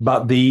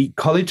 But the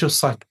College of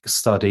Psychic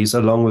Studies,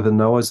 along with the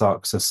Noah's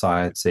Ark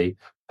Society,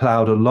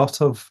 plowed a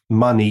lot of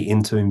money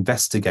into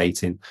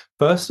investigating,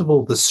 first of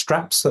all, the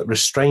straps that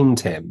restrained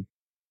him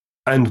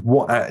and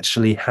what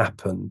actually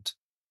happened.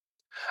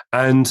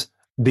 And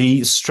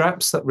the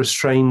straps that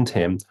restrained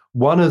him,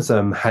 one of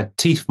them had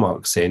teeth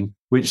marks in,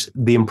 which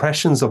the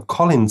impressions of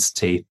Colin's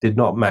teeth did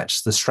not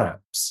match the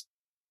straps.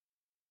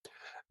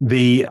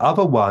 The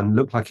other one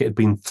looked like it had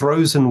been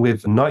frozen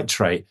with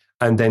nitrate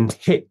and then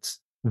hit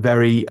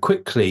very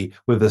quickly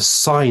with a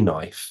scythe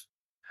knife.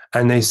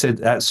 And they said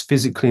that's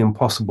physically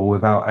impossible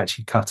without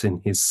actually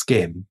cutting his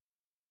skin.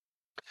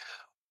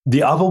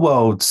 The other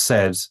world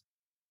said,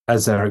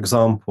 as their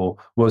example,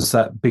 was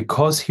that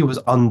because he was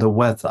under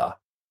weather,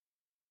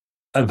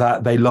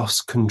 that they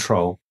lost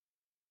control.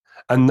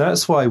 And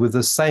that's why with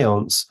the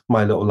seance,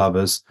 my little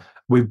lovers,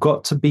 we've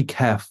got to be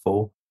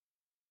careful.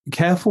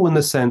 Careful in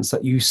the sense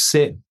that you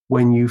sit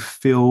when you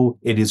feel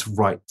it is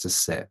right to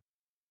sit.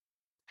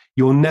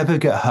 You'll never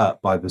get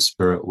hurt by the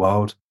spirit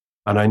world.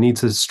 And I need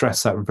to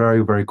stress that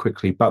very, very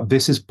quickly. But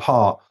this is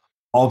part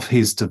of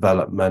his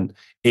development.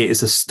 It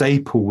is a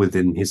staple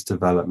within his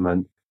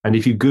development. And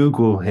if you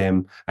Google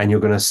him and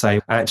you're going to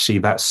say, actually,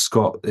 that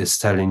Scott is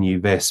telling you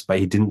this, but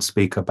he didn't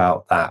speak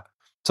about that.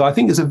 So I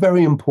think it's a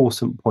very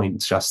important point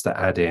just to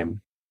add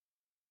in.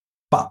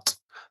 But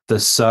the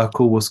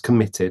circle was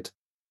committed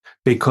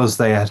because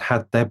they had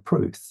had their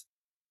proof.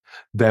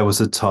 There was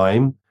a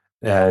time,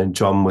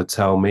 John would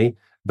tell me,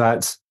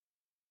 that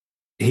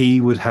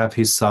he would have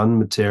his son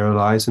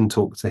materialize and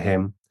talk to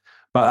him.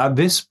 But at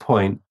this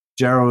point,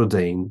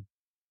 Geraldine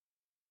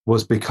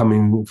was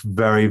becoming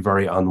very,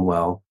 very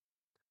unwell.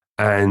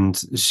 And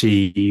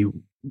she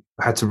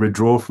had to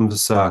withdraw from the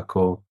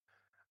circle.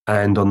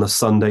 And on the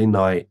Sunday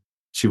night,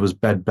 she was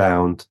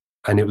bedbound.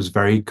 And it was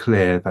very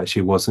clear that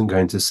she wasn't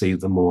going to see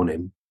the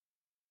morning.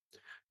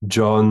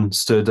 John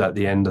stood at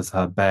the end of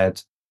her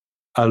bed,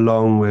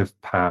 along with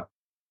Pat.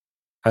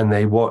 And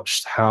they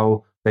watched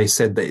how they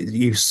said that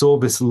you saw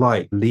this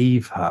light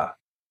leave her.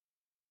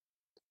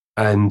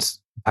 And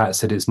Pat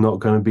said, it's not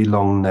going to be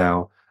long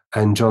now.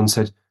 And John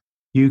said,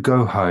 you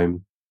go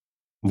home.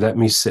 Let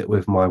me sit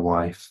with my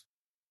wife.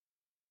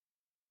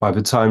 By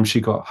the time she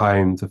got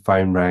home, the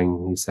phone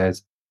rang. He said,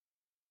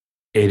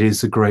 it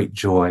is a great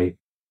joy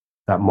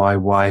that my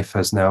wife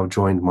has now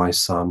joined my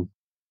son.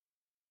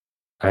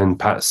 And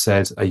Pat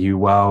said, are you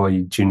well?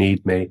 Do you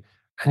need me?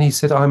 And he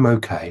said, I'm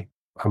okay.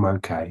 I'm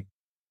okay.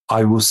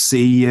 I will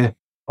see you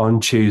on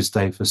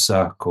Tuesday for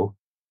circle.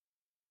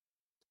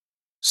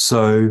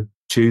 So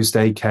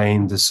Tuesday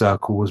came, the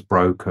circle was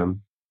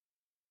broken.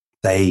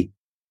 They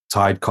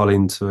tied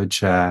Colin to a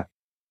chair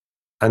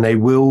and they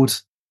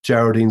wheeled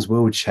Geraldine's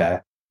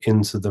wheelchair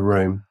into the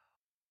room.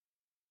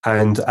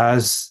 And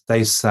as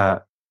they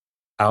sat,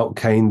 out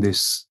came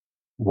this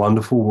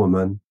wonderful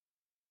woman,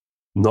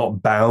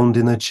 not bound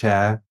in a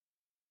chair,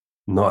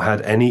 not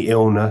had any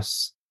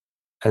illness,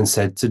 and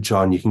said to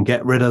John, you can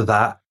get rid of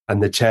that.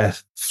 And the chair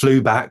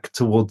flew back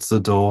towards the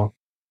door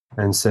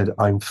and said,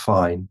 I'm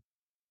fine.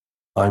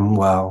 I'm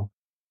well.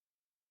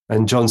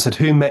 And John said,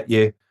 who met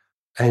you?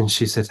 And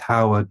she said,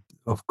 Howard,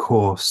 of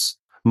course.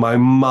 My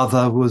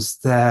mother was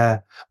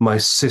there. My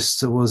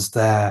sister was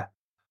there.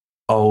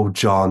 Oh,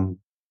 John,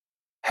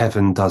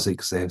 heaven does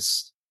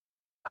exist.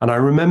 And I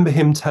remember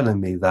him telling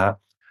me that.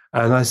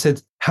 And I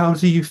said, how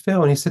do you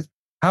feel? And he said,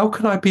 how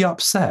can I be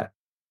upset?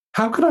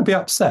 How can I be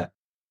upset?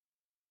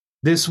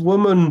 This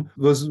woman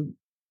was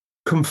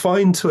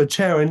confined to a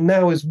chair and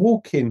now is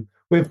walking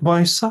with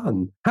my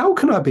son. How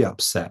can I be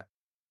upset?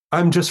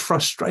 I'm just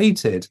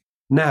frustrated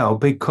now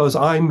because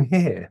I'm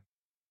here.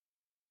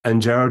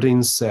 And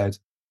Geraldine said,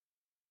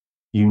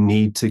 you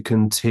need to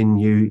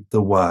continue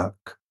the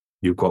work.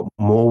 You've got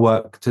more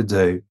work to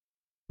do.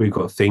 We've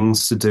got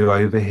things to do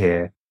over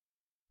here.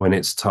 When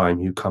it's time,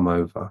 you come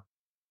over.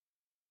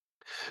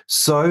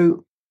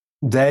 So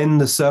then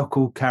the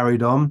circle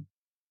carried on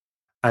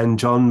and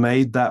John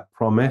made that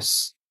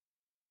promise.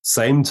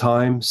 Same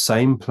time,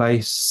 same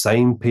place,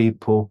 same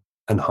people,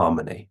 and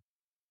harmony.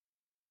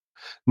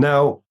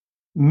 Now,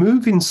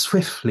 moving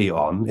swiftly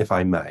on, if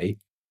I may,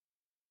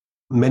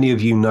 many of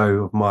you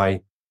know of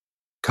my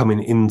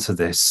coming into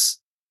this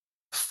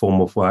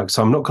form of work,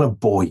 so I'm not going to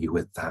bore you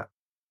with that.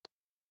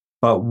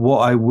 But what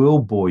I will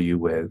bore you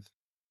with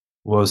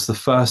was the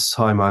first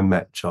time I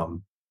met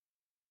John.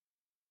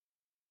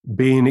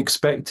 Being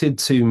expected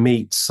to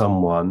meet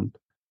someone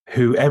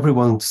who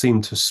everyone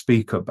seemed to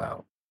speak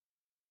about.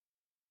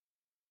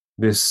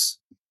 This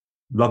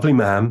lovely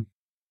man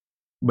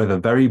with a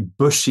very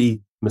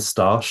bushy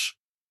moustache,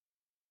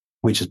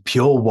 which is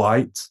pure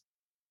white,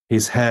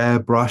 his hair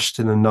brushed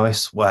in a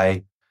nice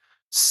way,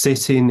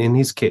 sitting in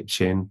his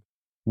kitchen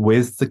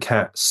with the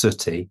cat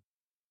Sooty.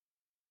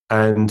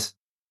 And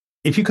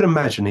if you could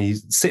imagine,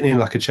 he's sitting in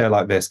like a chair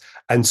like this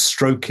and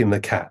stroking the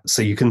cat.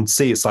 So you can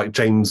see it's like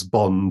James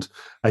Bond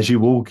as you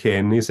walk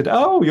in. He said,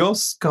 "Oh, you're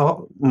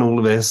Scott," and all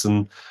of this.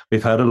 And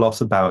we've heard a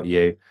lot about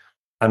you.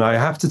 And I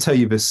have to tell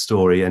you this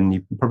story, and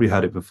you've probably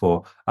heard it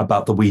before,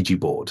 about the Ouija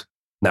board.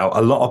 Now,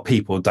 a lot of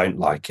people don't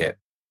like it.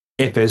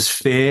 If there's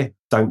fear,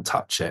 don't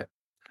touch it.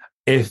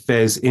 If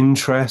there's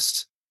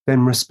interest,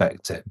 then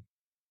respect it.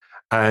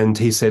 And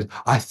he said,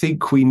 "I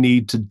think we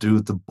need to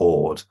do the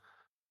board."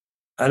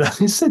 And I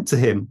said to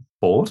him,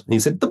 "Board?" And he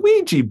said, "The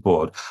Ouija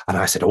board." And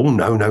I said, "Oh,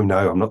 no, no,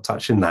 no, I'm not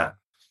touching that."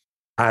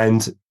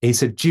 And he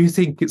said, "Do you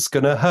think it's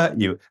going to hurt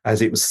you?"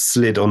 As it was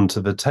slid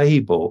onto the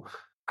table.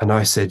 And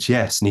I said,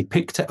 "Yes." And he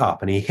picked it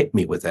up and he hit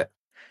me with it.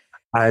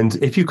 And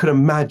if you could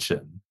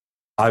imagine,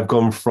 I've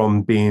gone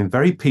from being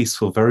very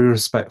peaceful, very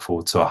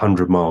respectful to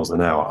 100 miles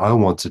an hour. I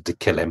wanted to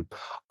kill him.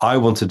 I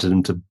wanted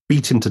him to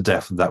beat him to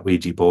death with that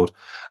Ouija board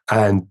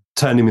and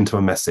turn him into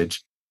a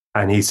message.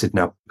 And he said,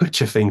 "Now put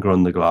your finger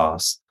on the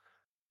glass."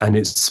 And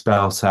it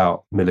spelt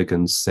out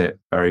Milligan's sit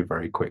very,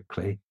 very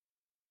quickly.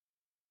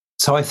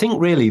 So I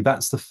think really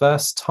that's the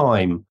first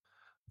time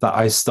that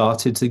I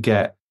started to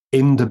get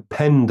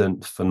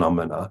independent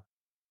phenomena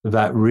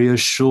that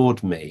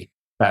reassured me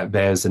that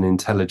there's an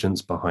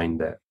intelligence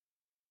behind it.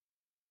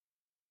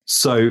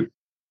 So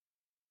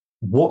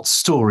what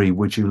story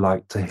would you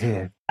like to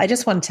hear? I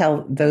just want to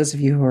tell those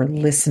of you who are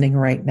listening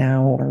right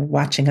now or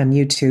watching on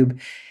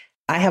YouTube,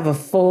 I have a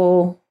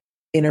full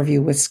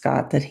interview with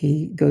Scott that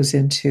he goes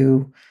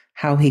into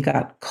how he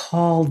got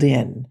called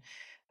in.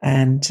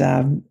 And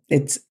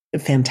it's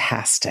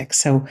fantastic.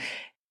 So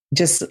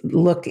just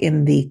look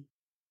in the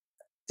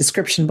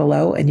description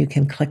below and you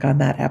can click on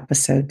that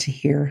episode to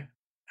hear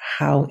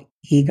how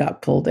he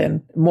got pulled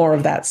in. More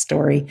of that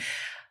story.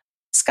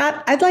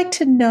 Scott, I'd like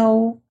to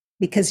know,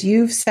 because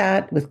you've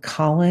sat with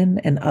Colin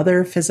and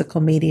other physical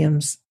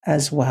mediums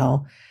as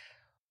well,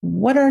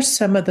 what are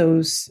some of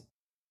those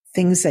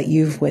things that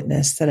you've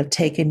witnessed that have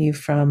taken you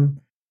from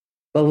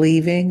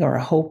believing or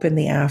hope in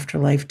the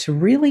afterlife to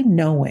really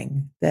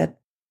knowing that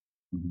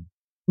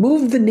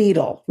move the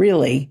needle,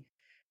 really?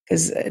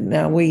 Because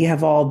now we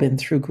have all been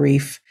through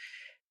grief,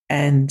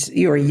 and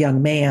you're a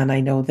young man,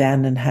 I know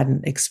then, and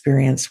hadn't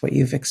experienced what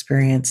you've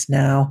experienced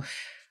now.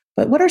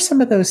 But what are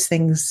some of those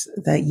things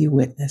that you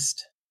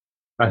witnessed?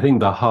 I think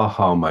the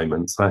ha-ha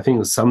moments. I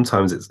think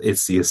sometimes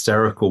it's the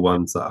hysterical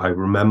ones that I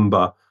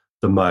remember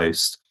the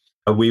most.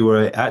 We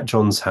were at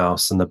John's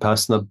house and the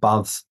person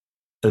above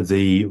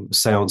the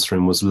seance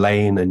room was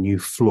laying a new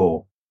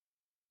floor.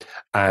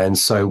 And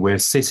so we're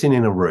sitting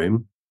in a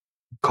room.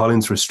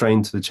 Colin's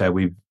restrained to the chair.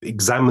 We've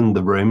examined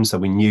the room, so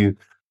we knew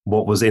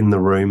what was in the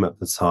room at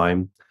the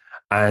time.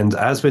 And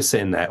as we're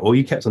sitting there, all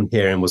you kept on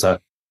hearing was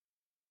a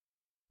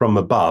from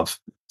above.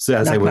 So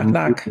as Knock, they were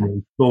knock,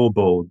 knock.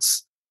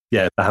 floorboards,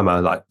 yeah, the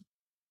hammer like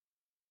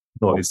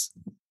noise.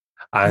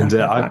 And Knock,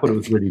 knock, I knock. thought it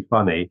was really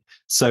funny.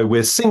 So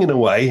we're singing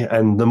away,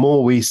 and the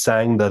more we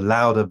sang, the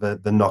louder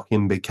the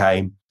knocking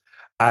became.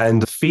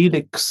 And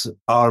Felix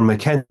R.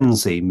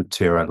 Mackenzie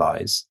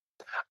materialized.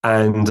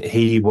 And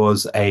he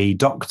was a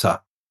doctor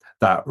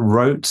that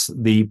wrote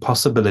the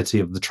possibility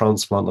of the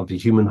transplant of the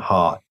human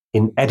heart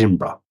in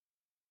Edinburgh,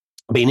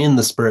 been in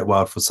the spirit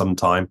world for some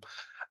time.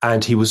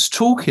 And he was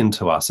talking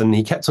to us and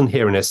he kept on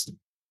hearing us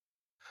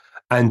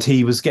and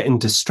he was getting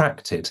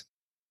distracted.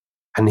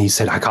 And he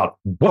said, "I can't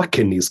work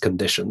in these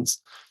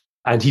conditions."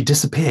 And he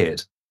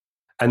disappeared.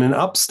 And then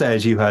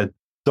upstairs you heard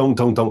dong,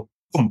 dong, dong,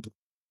 bump.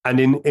 And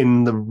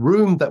in the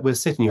room that we're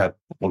sitting, you had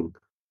bong.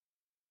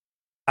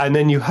 And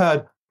then you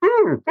heard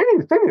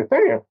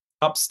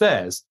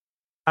upstairs.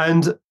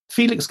 And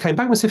Felix came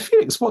back and said,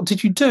 "Felix, what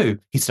did you do?"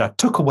 He said, "I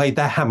took away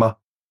their hammer."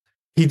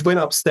 He went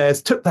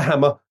upstairs, took the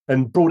hammer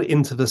and brought it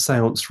into the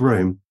seance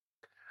room.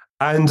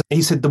 And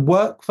he said, "The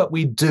work that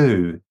we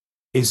do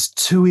is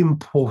too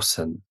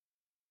important.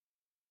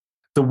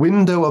 The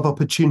window of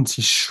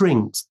opportunity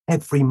shrinks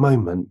every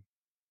moment.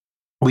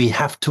 We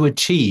have to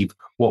achieve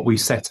what we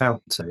set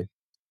out to."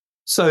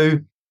 So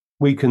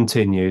we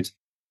continued.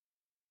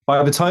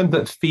 By the time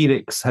that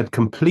Felix had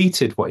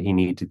completed what he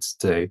needed to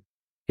do,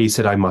 he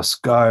said, "I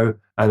must go."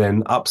 And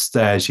then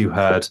upstairs you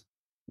heard,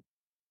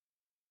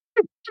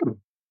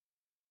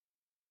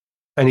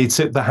 and he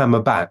took the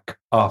hammer back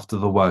after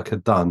the work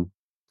had done.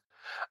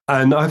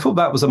 And I thought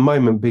that was a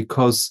moment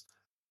because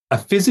a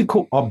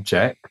physical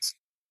object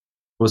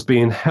was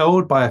being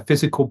held by a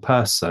physical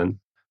person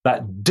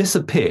that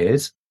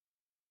disappeared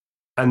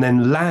and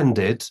then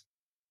landed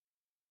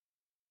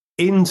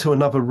into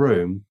another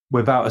room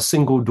without a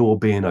single door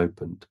being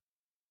opened.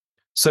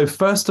 So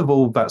first of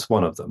all, that's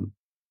one of them.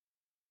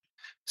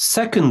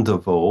 Second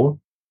of all,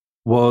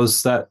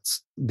 was that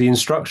the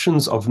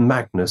instructions of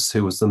Magnus,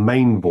 who was the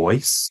main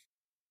voice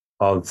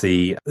of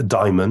the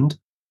diamond,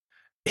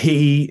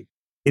 he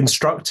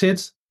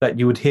instructed that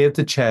you would hear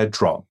the chair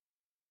drop.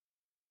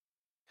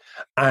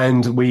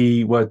 And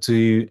we were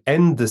to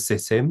end the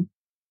sit-in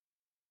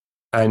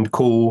and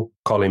call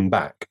Colin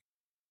back.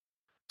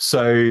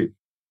 So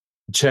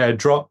chair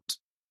dropped,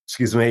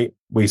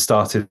 we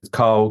started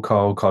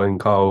Colin,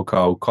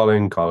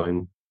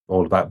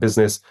 all of that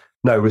business.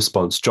 No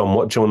response. John,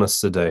 what do you want us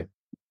to do?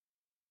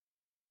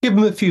 Give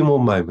him a few more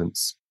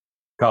moments.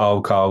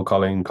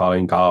 Colin,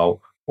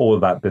 all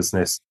of that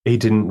business. He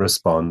didn't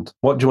respond.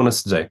 What do you want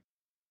us to do?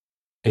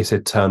 He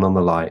said, turn on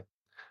the light.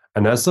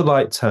 And as the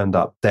light turned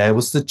up, there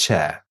was the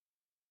chair,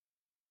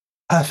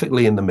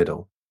 perfectly in the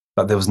middle,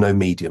 but there was no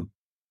medium.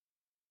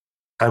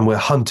 And we're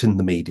hunting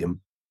the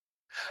medium.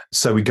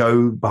 So we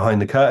go behind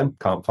the curtain,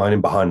 can't find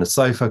him. Behind the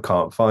sofa,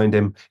 can't find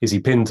him. Is he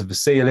pinned to the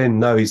ceiling?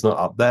 No, he's not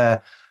up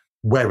there.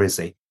 Where is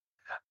he?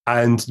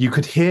 And you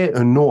could hear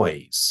a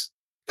noise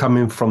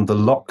coming from the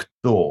locked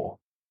door,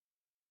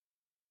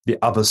 the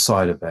other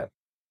side of it.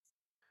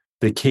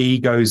 The key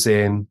goes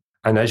in,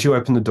 and as you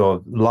open the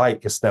door,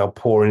 light is now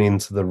pouring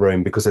into the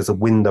room because there's a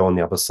window on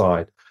the other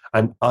side.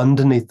 And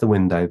underneath the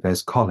window,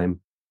 there's Colin,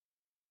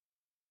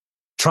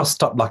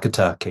 trussed up like a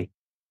turkey.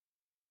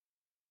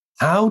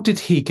 How did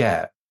he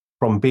get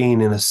from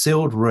being in a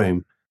sealed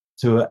room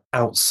to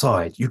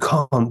outside? You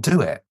can't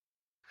do it.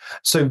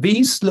 So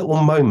these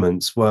little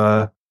moments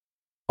were,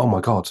 oh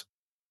my God.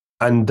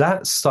 And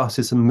that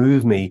started to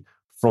move me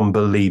from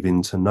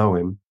believing to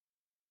knowing.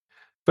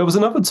 There was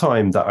another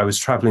time that I was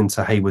traveling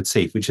to Hayward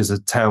Heath, which is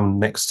a town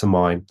next to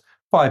mine.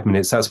 5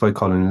 minutes, that's where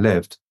Colin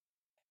lived.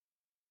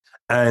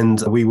 And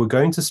we were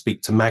going to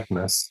speak to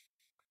Magnus.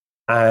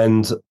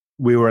 And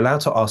we were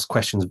allowed to ask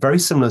questions very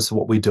similar to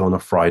what we do on a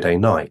Friday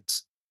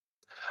night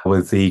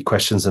with the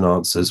questions and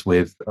answers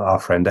with our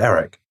friend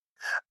Eric.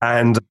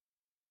 And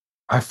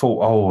I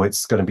thought, oh,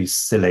 it's going to be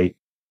silly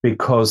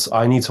because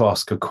I need to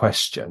ask a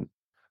question,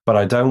 but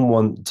I don't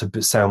want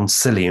to sound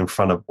silly in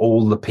front of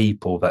all the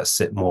people that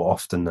sit more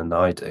often than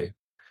I do.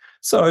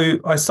 So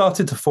I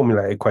started to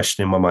formulate a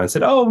question in my mind and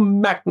said, oh,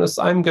 Magnus,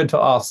 I'm going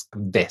to ask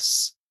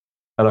this.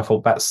 And I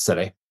thought, that's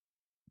silly.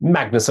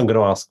 Magnus, I'm going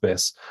to ask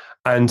this.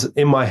 And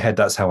in my head,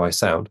 that's how I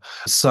sound.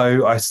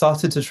 So I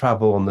started to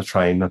travel on the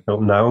train. I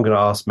thought, no, I'm going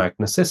to ask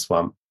Magnus this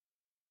one.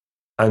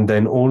 And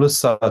then all of a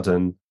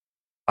sudden,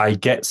 I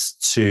get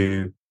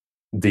to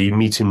the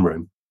meeting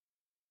room.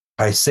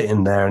 I sit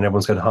in there and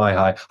everyone's going,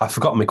 hi. I've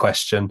forgotten my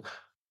question.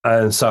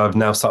 And so I've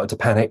now started to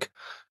panic.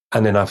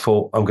 And then I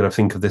thought, I'm going to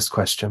think of this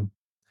question.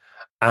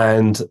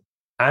 And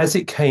as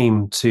it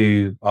came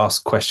to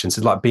ask questions,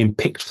 it's like being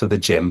picked for the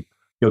gym.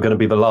 You're going to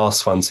be the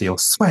last one, so you're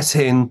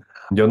sweating.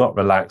 You're not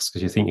relaxed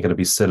because you think you're going to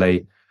be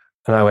silly.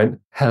 And I went,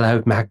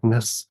 hello,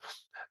 Magnus.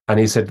 And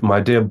he said, my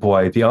dear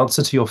boy, the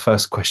answer to your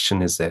first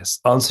question is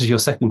this. Answer to your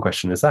second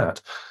question is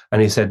that.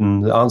 And he said,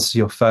 and the answer to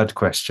your third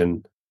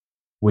question,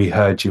 we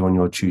heard you on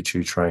your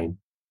choo-choo train.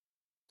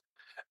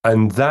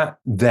 And that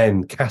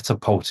then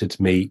catapulted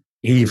me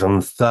even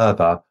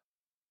further.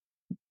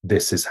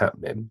 This is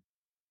happening.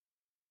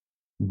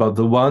 But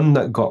the one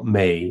that got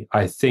me,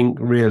 I think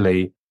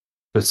really,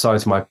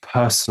 besides my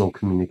personal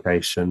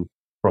communication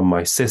from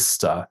my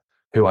sister,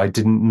 who I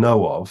didn't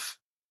know of,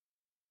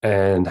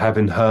 and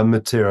having her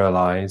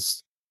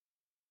materialize,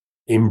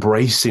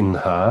 embracing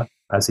her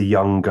as a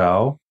young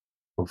girl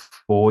of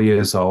 4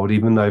 years old,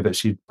 even though that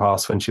she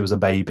passed when she was a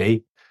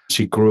baby.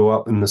 She grew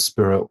up in the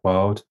spirit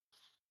world,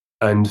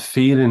 and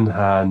feeling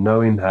her,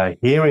 knowing her,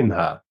 hearing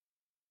her,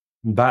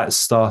 that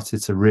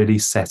started to really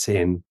set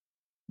in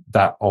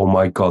that, oh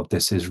my God,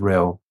 this is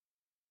real.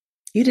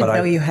 You didn't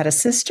know you had a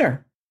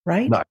sister,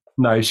 right?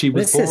 No, she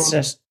was born.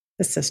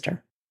 The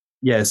sister.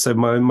 Yeah, so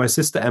my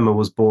sister Emma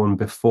was born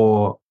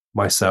before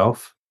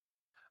myself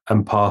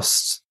and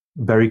passed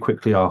very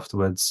quickly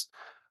afterwards.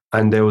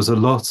 And there was a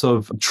lot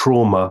of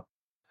trauma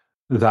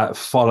that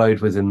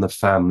followed within the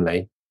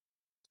family.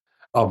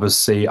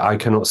 Obviously, I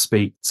cannot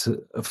speak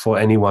for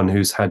anyone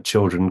who's had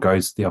children go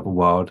to the other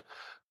world.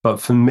 But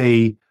for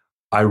me,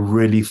 I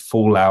really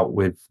fall out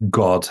with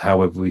God,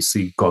 however we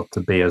see God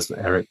to be, as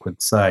Eric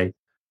would say,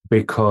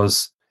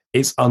 because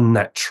it's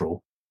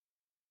unnatural.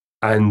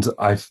 And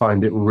I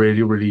find it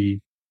really,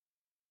 really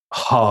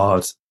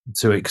hard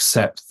to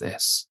accept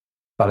this,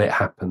 but it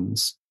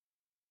happens.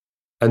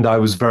 And I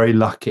was very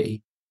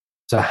lucky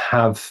to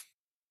have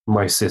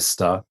my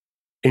sister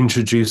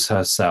introduce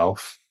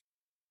herself,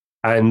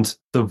 and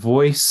the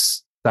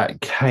voice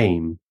that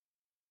came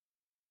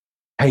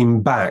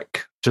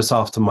back just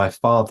after my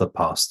father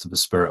passed to the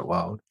spirit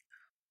world,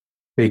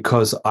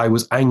 because I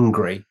was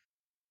angry.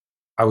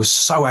 I was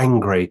so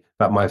angry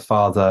that my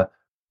father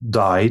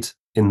died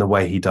in the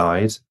way he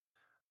died,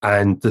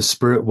 and the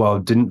spirit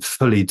world didn't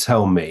fully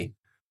tell me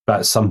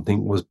that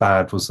something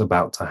bad was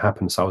about to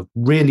happen. So I was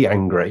really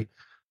angry.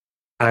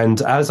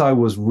 And as I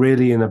was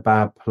really in a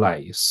bad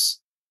place,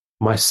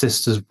 my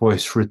sister's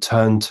voice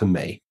returned to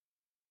me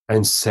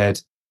and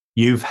said,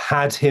 You've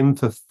had him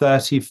for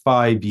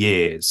 35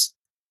 years.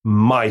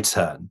 My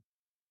turn.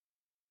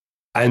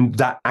 And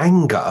that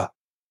anger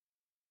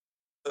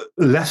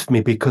left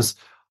me because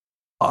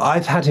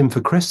I've had him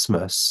for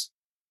Christmas.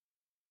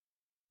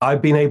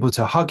 I've been able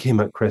to hug him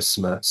at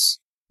Christmas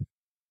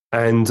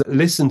and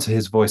listen to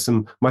his voice.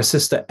 And my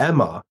sister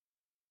Emma,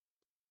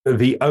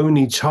 the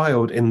only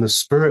child in the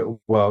spirit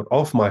world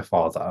of my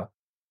father,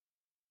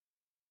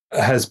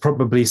 has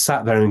probably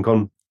sat there and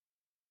gone,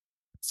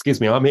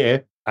 excuse me, I'm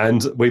here.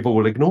 And we've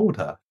all ignored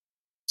her.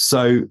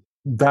 So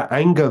that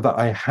anger that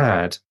I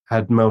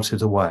had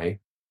melted away.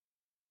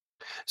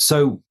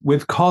 So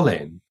with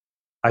Colin,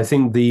 I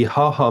think the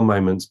ha-ha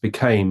moments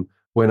became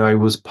when I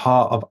was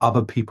part of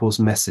other people's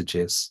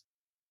messages.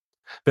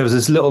 There was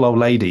this little old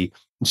lady,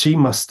 she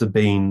must have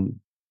been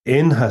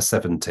in her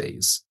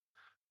 70s.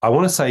 I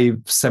want to say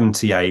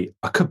 78.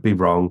 I could be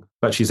wrong,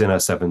 but she's in her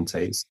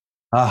 70s.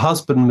 Her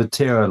husband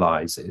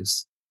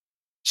materializes.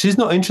 She's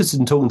not interested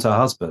in talking to her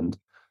husband.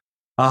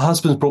 Her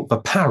husband's brought the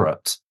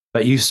parrot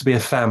that used to be a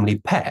family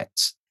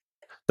pet.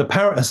 The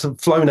parrot has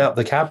flown out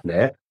the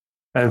cabinet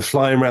and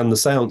flying around the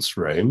seance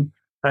room.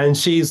 And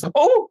she's,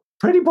 oh,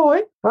 pretty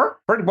boy,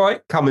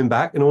 coming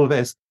back and all of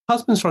this.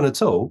 Husband's trying to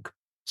talk.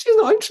 She's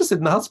not interested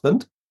in the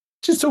husband.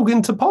 She's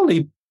talking to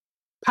Polly,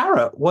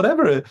 parrot,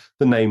 whatever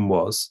the name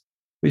was,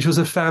 which was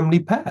a family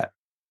pet.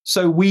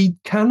 So we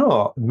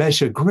cannot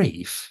measure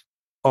grief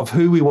of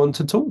who we want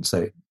to talk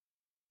to.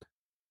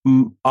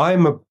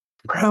 I'm a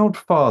proud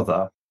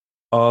father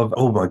of,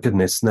 oh my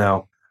goodness,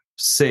 now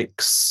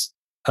 6,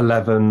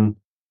 11,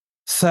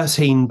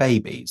 13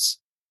 babies.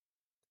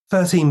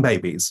 13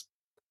 babies.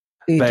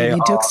 Do you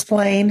need to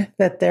explain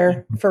that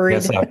they're furry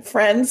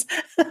friends?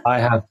 I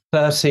have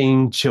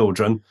 13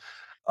 children.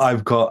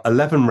 I've got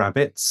 11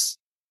 rabbits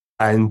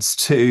and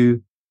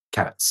 2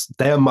 cats.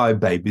 They're my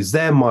babies.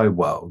 They're my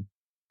world.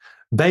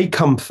 They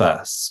come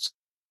first,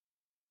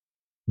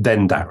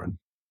 then Darren.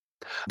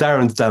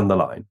 Darren's down the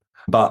line.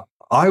 But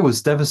I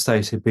was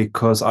devastated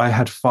because I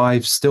had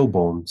 5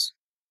 stillborns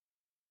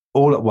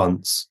all at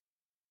once.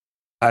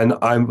 And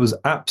I was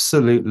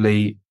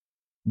absolutely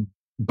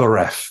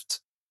bereft.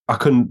 I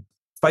couldn't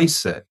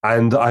face it.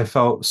 And I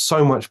felt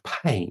so much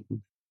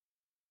pain.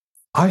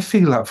 I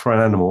feel like for an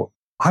animal,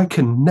 I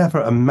can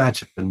never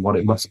imagine what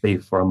it must be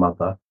for a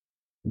mother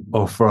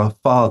or for a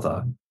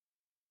father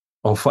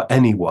or for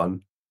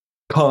anyone.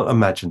 Can't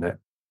imagine it.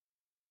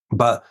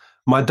 But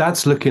my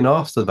dad's looking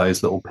after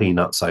those little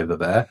peanuts over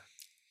there.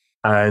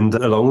 And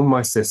along with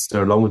my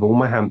sister, along with all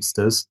my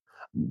hamsters,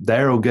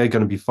 they're going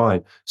to be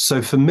fine.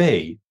 So for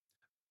me,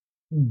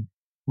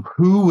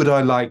 who would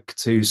I like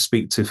to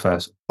speak to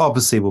first?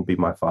 Obviously, will be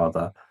my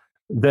father,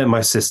 then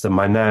my sister,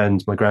 my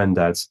nans, my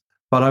granddads.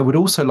 But I would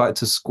also like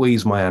to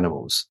squeeze my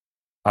animals.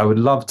 I would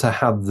love to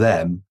have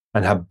them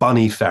and have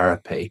bunny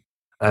therapy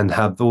and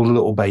have all the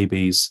little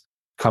babies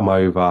come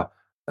over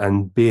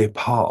and be a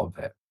part of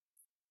it.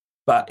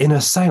 But in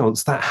a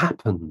seance, that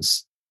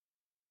happens.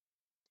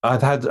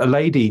 I've had a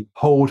lady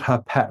hold her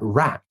pet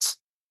rat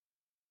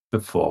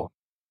before.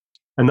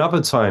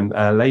 Another time,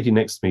 a lady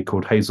next to me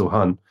called Hazel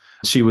Hunt,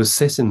 she was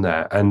sitting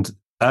there, and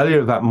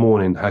earlier that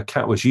morning, her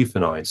cat was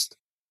euthanized.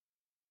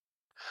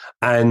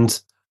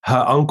 And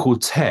her Uncle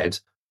Ted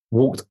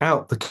walked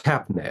out the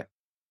cabinet,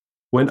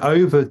 went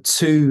over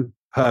to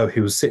her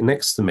who was sitting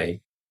next to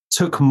me,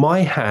 took my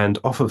hand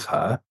off of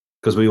her,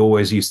 because we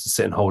always used to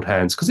sit and hold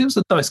hands, because it was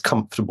a nice,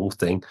 comfortable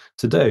thing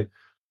to do.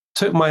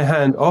 Took my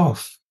hand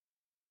off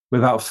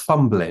without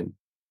fumbling,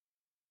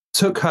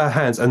 took her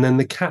hands, and then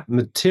the cat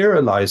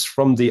materialized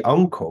from the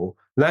uncle,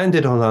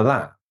 landed on her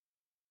lap,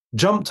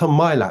 jumped on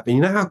my lap. And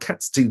you know how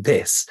cats do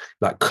this,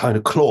 like kind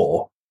of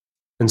claw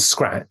and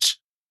scratch?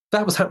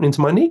 That was happening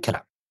to my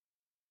kneecap.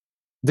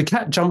 The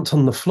cat jumped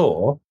on the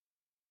floor.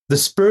 The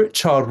spirit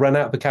child ran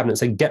out of the cabinet and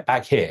said, get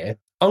back here.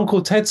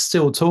 Uncle Ted's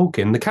still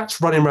talking. The cat's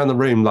running around the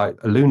room like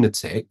a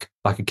lunatic,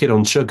 like a kid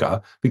on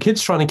sugar. The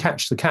kid's trying to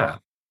catch the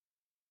cat.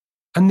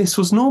 And this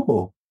was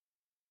normal.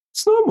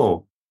 It's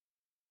normal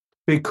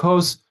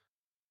because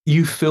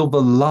you feel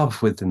the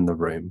love within the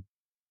room.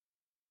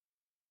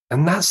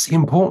 And that's the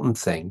important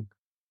thing.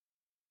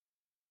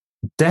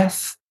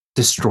 Death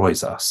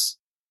destroys us.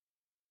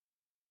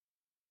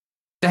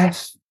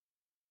 Death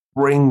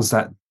brings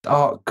that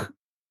dark,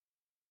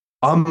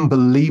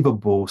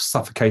 unbelievable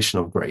suffocation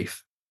of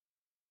grief.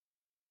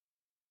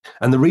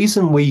 And the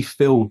reason we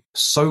feel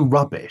so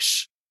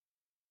rubbish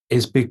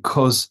is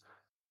because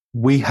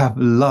we have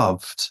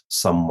loved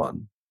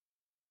someone,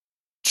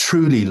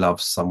 truly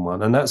loved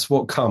someone. And that's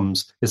what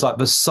comes. It's like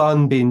the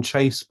sun being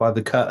chased by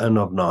the curtain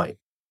of night.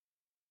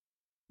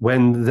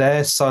 When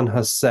their sun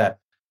has set,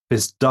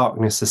 this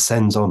darkness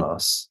ascends on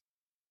us.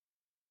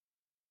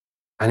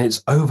 And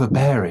it's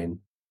overbearing.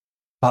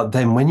 But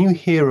then when you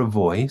hear a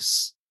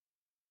voice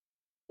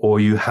or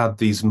you have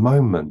these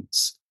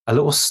moments, a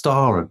little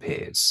star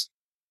appears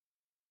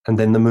and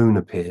then the moon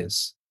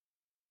appears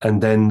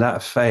and then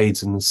that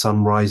fades and the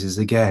sun rises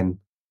again.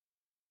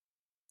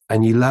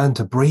 And you learn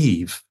to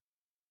breathe.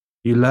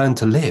 You learn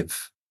to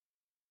live.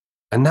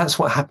 And that's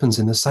what happens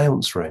in the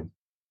seance room.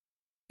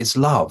 It's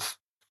love.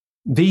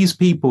 These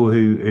people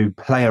who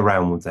play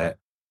around with it,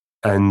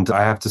 and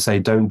I have to say,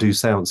 don't do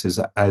seances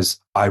as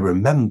I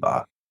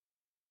remember,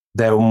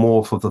 they're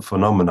more for the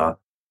phenomena.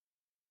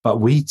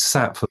 But we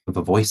sat for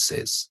the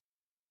voices.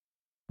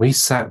 We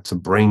sat to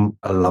bring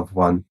a loved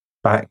one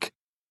back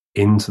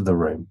into the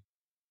room.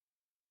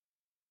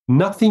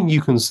 Nothing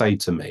you can say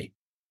to me,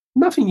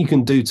 nothing you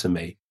can do to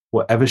me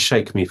will ever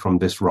shake me from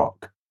this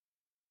rock.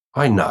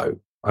 I know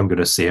I'm going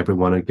to see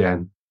everyone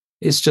again.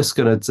 It's just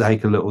going to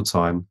take a little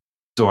time.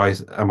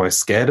 Am I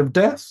scared of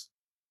death?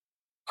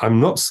 I'm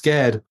not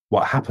scared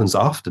what happens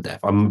after death.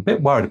 I'm a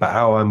bit worried about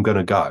how I'm going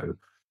to go.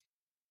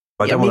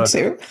 I Yeah, don't me want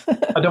to. too.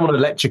 I don't want to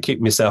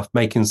electrocute myself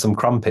making some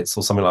crumpets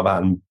or something like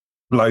that and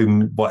blow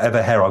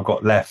whatever hair I've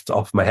got left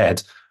off my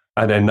head,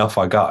 and then off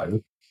I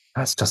go.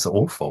 That's just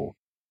awful.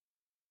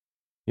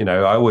 I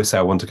always say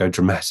I want to go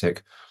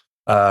dramatic.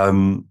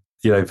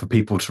 For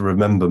people to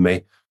remember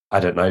me. I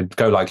don't know,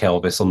 go like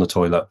Elvis on the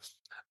toilet,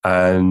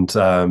 and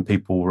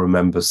people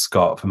remember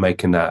Scott for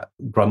making that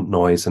grunt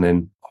noise, and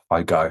then off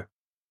I go.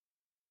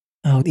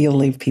 Oh, you'll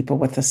leave people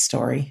with a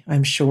story,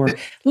 I'm sure.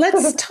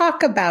 Let's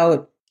talk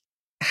about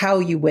how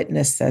you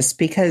witness this,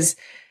 because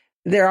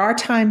there are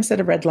times that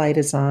a red light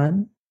is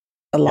on.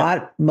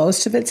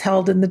 Most of it's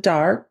held in the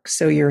dark.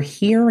 So you're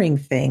hearing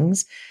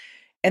things.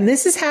 And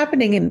this is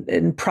happening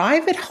in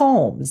private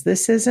homes.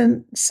 This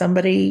isn't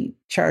somebody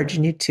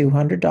charging you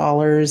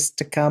 $200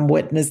 to come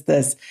witness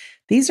this.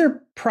 These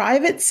are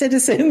private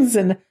citizens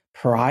and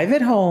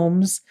private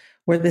homes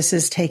where this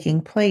is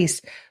taking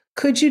place.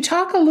 Could you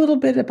talk a little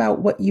bit about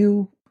what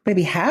you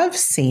maybe have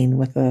seen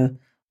with a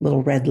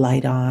little red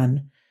light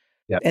on?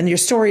 Yep. And your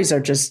stories are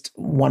just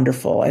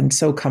wonderful and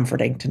so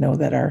comforting to know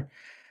that our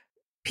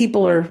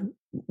people are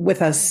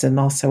with us and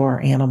also our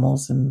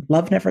animals, and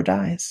love never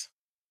dies.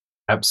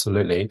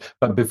 Absolutely.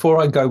 But before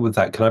I go with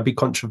that, can I be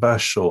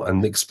controversial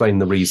and explain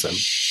the reason?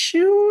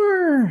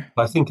 Sure.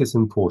 I think it's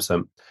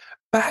important.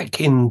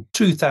 Back in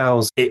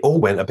 2000, it all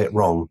went a bit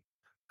wrong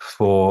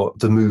for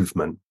the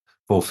movement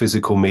for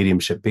physical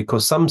mediumship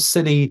because some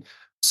silly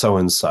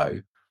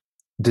so-and-so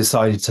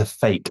decided to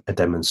fake a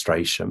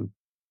demonstration.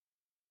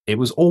 It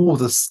was all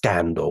the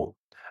scandal,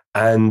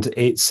 and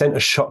it sent a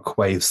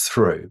shockwave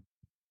through.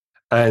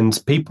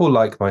 And people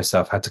like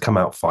myself had to come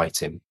out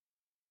fighting.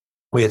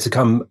 We had to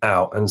come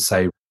out and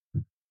say,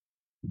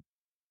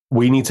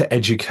 we need to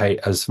educate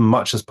as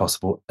much as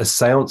possible. A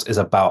seance is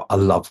about a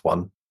loved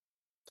one,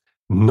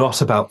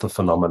 not about the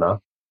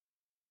phenomena.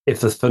 If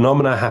the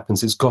phenomena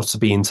happens, it's got to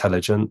be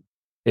intelligent.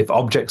 If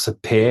objects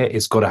appear,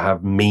 it's got to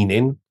have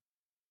meaning.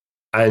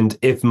 And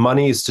if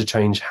money is to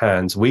change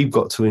hands, we've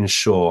got to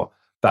ensure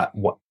that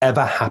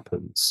whatever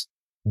happens,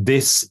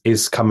 this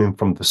is coming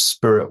from the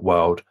spirit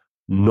world,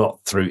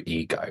 not through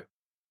ego.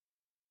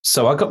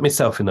 So I got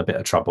myself in a bit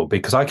of trouble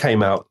because I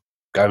came out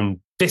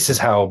going, this is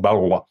how, blah,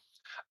 blah, blah.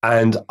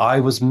 And I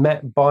was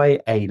met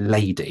by a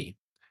lady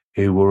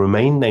who will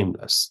remain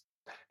nameless,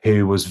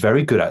 who was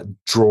very good at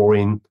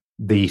drawing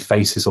the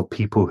faces of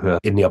people who are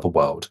in the other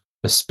world,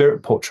 a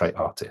spirit portrait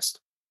artist.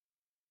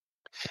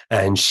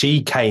 And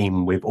she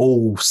came with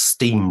all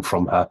steam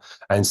from her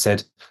and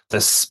said, the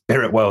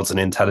spirit world's an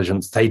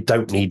intelligence. They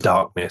don't need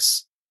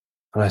darkness.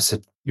 And I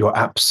said, you're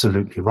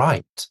absolutely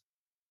right.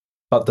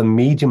 But the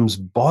medium's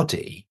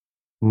body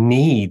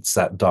needs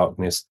that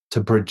darkness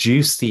to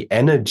produce the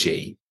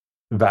energy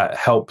that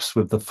helps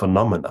with the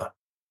phenomena.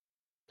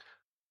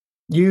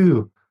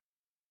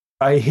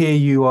 I hear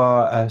you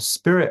are a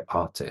spirit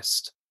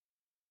artist.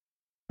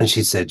 And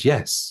she said,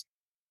 yes.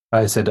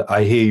 I said,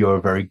 I hear you're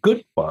a very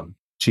good one.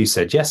 She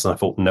said, yes. And I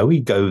thought, no,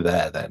 we go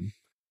there then.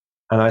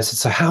 And I said,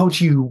 so how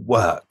do you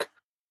work?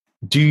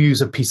 Do you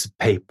use a piece of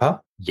paper?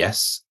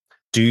 Yes.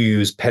 Do you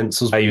use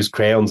pencils? I use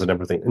crayons and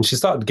everything. And she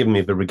started giving me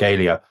the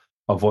regalia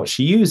of what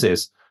she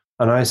uses.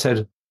 And I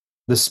said,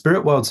 the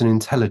spirit world's an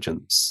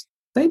intelligence.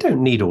 They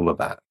don't need all of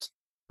that.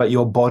 But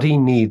your body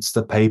needs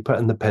the paper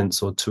and the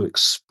pencil to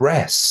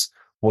express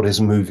what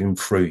is moving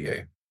through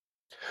you.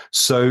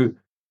 So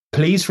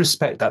please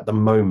respect at the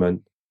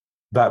moment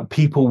that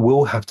people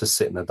will have to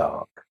sit in the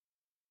dark,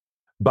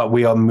 but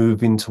we are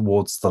moving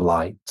towards the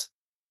light.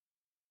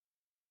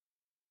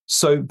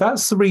 So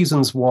that's the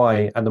reasons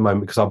why at the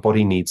moment, because our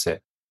body needs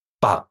it.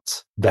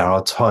 But there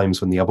are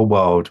times when the other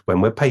world, when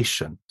we're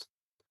patient,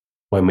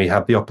 when we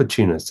have the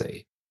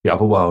opportunity, the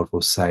other world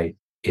will say,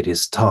 it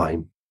is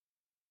time.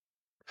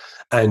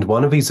 And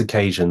one of these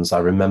occasions, I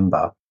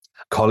remember,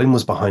 Colin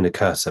was behind a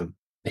curtain.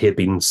 He had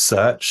been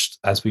searched,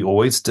 as we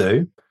always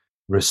do,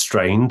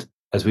 restrained,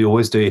 as we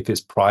always do. If it's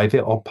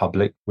private or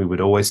public, we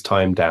would always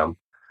tie him down.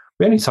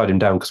 We only tied him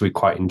down because we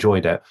quite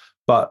enjoyed it,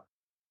 but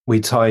we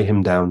tie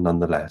him down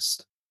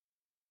nonetheless.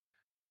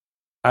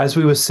 As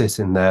we were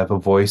sitting there, the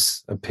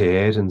voice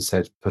appeared and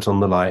said, put on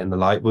the light, and the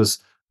light was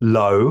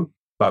low,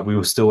 but we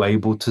were still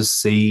able to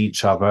see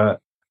each other,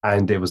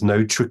 and there was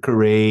no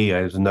trickery,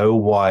 there was no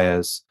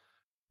wires.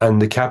 And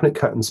the cabinet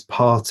curtains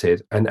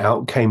parted, and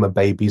out came a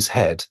baby's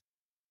head.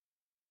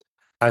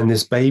 And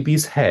this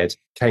baby's head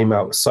came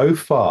out so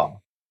far,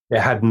 it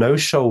had no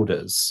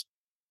shoulders,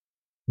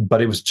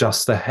 but it was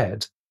just the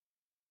head.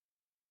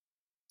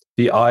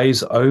 the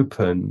eyes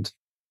opened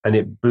and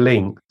it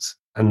blinked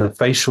and the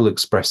facial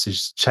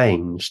expressions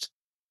changed.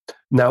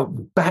 Now,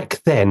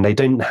 back then, they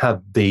didn't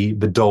have the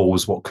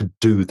dolls what could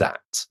do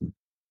that.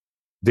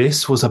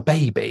 This was a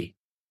baby.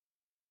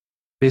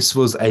 This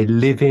was a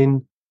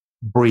living,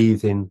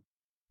 breathing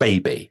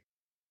baby.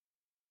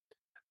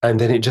 And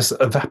then it just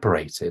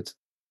evaporated.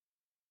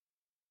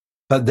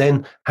 But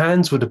then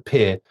hands would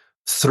appear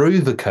through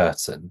the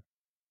curtain.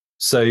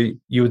 So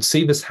you would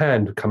see this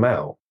hand come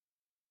out,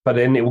 but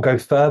then it will go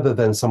further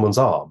than someone's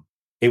arm.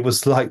 It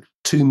was like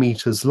 2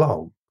 meters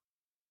long,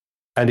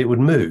 and it would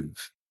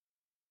move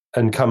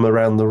and come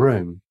around the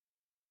room.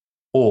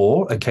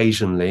 Or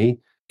occasionally,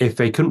 if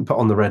they couldn't put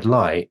on the red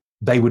light,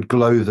 they would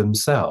glow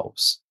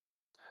themselves.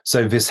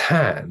 So this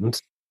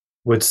hand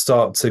would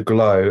start to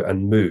glow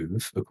and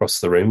move across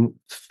the room,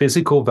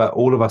 physical that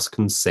all of us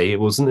can see. It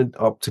wasn't an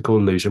optical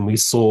illusion. We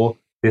saw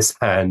this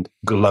hand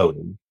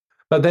glowing.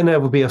 But then there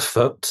would be a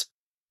foot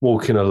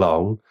walking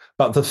along,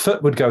 but the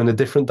foot would go in a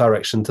different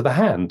direction to the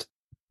hand,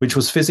 which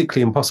was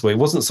physically impossible. It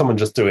wasn't someone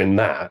just doing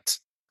that,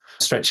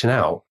 stretching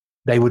out.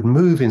 They would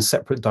move in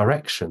separate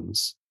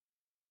directions.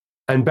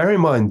 And bear in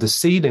mind, the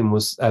ceiling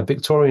was a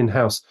Victorian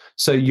house.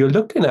 So you're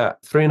looking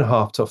at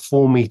 3.5 to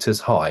 4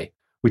 meters high,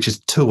 which is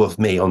 2 of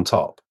me on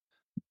top.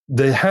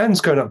 The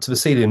hand's going up to the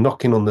ceiling,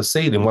 knocking on the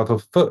ceiling, while the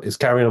foot is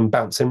carrying on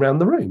bouncing around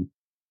the room.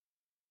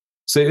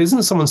 So it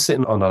isn't someone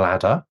sitting on a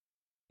ladder.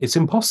 It's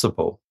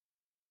impossible.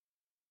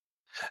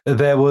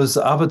 There was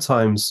other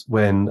times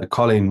when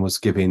Colin was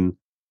giving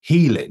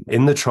healing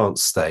in the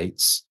trance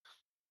states,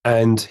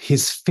 and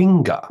his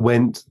finger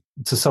went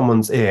to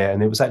someone's ear,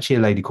 and it was actually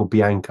a lady called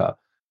Bianca,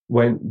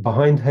 went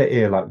behind her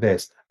ear like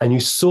this, and you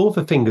saw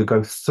the finger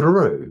go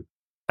through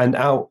and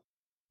out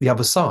the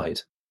other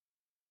side.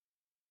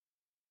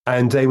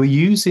 And they were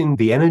using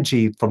the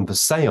energy from the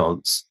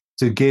seance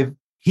to give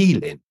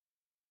healing.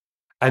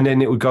 And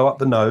then it would go up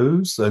the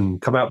nose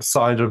and come out the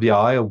side of the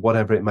eye or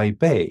whatever it may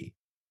be.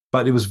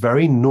 But it was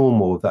very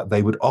normal that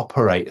they would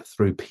operate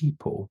through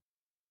people.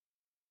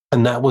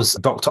 And that was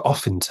Dr.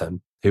 Offington,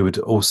 who would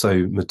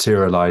also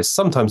materialize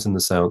sometimes in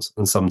the seance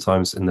and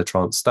sometimes in the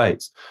trance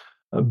states.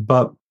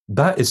 But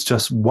that is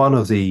just one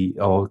of the,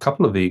 or a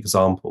couple of the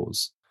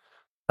examples.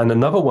 And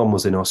another one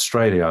was in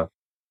Australia.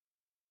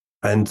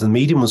 And the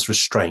medium was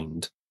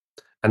restrained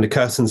and the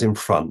curtain's in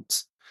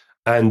front.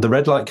 And the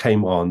red light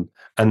came on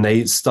and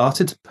they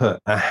started to put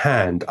a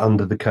hand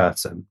under the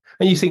curtain.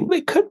 And you think, well,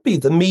 it could be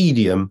the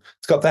medium.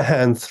 It's got their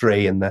hand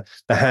 3 and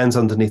the hand's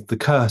underneath the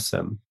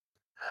curtain.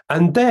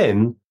 And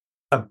then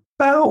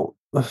about,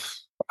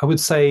 I would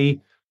say,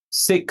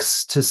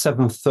 6 to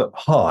 7 foot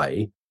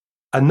high,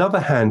 another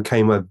hand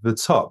came over the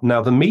top.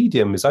 Now, the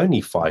medium is only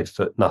 5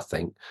 foot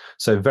nothing,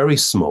 so very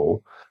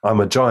small. I'm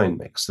a giant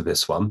next to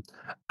this one.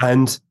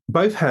 And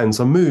both hands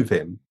are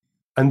moving.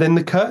 And then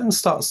the curtain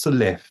starts to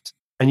lift,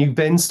 and you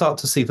then start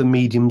to see the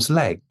medium's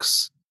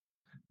legs.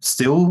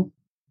 Still,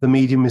 the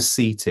medium is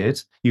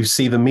seated. You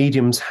see the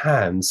medium's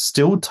hands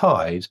still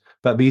tied,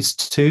 but these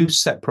 2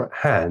 separate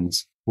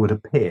hands would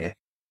appear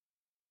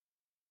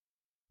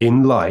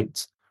in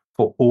light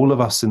for all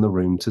of us in the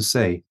room to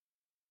see.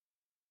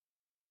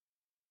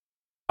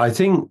 I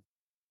think,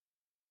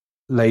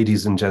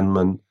 ladies and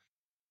gentlemen,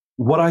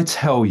 what I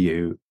tell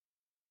you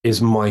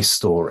is my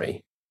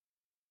story.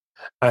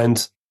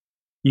 And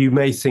you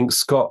may think,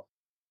 Scott,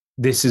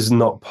 this is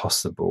not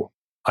possible.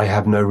 I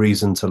have no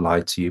reason to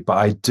lie to you. But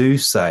I do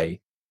say,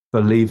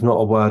 believe not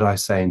a word I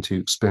say and to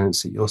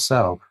experience it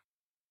yourself,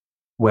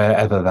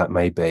 wherever that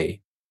may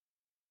be.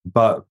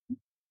 But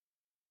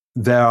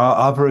there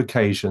are other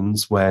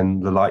occasions when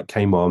the light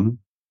came on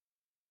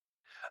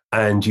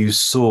and you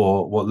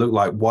saw what looked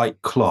like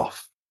white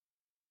cloth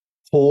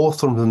pour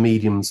from the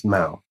medium's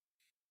mouth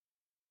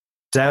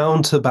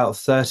down to about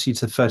 30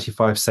 to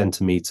 35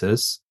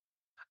 centimeters.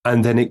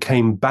 And then it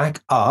came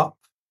back up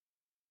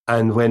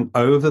and went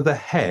over the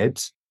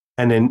head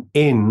and then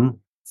in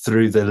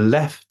through the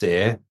left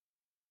ear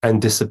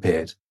and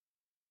disappeared.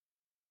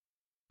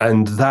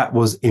 And that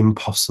was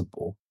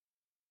impossible.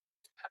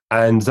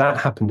 And that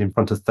happened in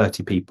front of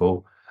 30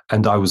 people.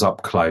 And I was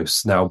up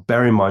close. Now,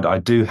 bear in mind, I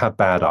do have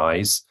bad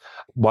eyes,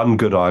 one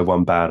good eye,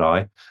 one bad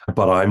eye,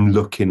 but I'm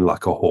looking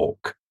like a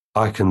hawk.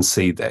 I can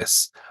see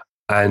this.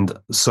 And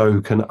so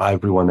can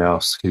everyone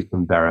else who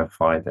can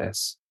verify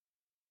this.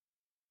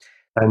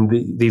 And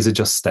these are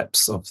just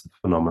steps of the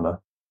phenomena.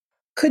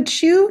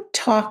 Could you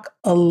talk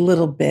a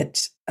little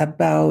bit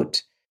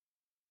about,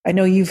 I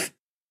know you've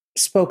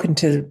spoken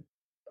to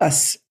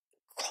us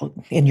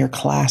in your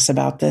class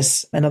about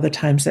this and other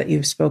times that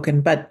you've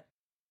spoken, but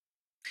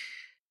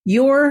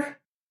let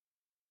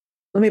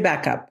me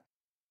back up.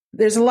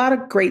 There's a lot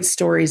of great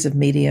stories of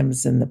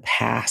mediums in the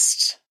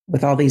past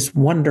with all these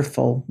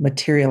wonderful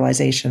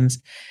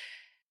materializations.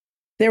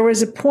 There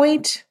was a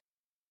point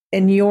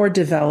in your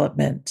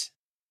development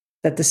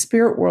that the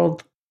spirit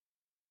world,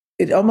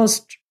 it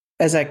almost,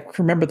 as I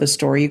remember the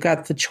story, you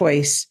got the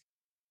choice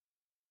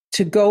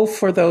to go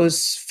for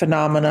those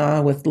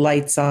phenomena with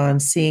lights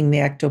on, seeing the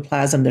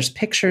ectoplasm. There's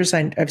pictures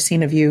I've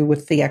seen of you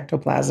with the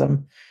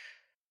ectoplasm.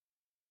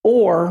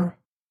 Or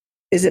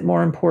is it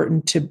more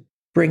important to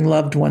bring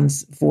loved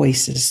ones'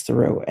 voices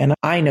through? And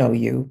I know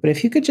you, but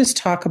if you could just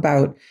talk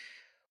about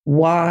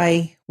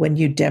why, when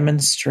you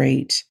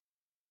demonstrate,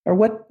 or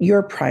what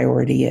your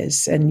priority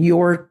is and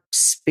your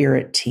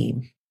spirit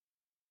team.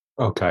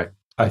 Okay.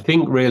 I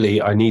think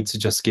really I need to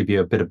just give you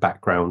a bit of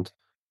background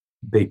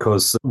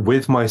because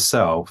with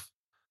myself,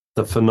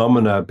 the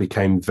phenomena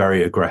became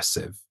very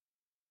aggressive.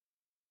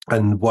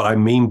 And what I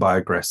mean by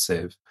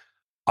aggressive,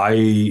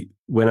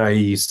 when I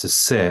used to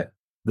sit,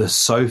 the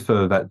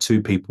sofa that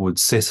two people would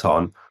sit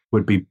on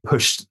would be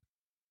pushed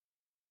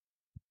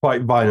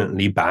quite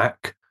violently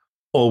back,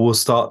 or will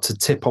start to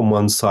tip on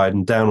one side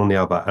and down on the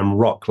other and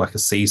rock like a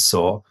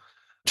seesaw.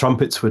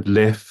 Trumpets would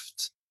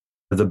lift,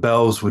 the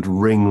bells would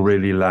ring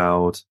really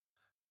loud,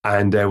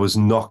 and there was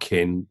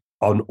knocking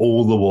on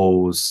all the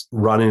walls,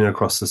 running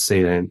across the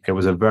ceiling. It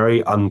was a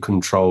very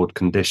uncontrolled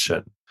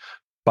condition.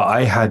 But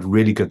I had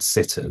really good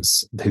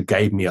sitters who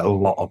gave me a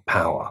lot of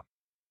power.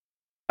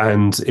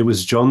 And it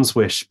was John's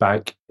wish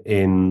back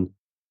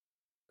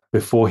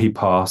before he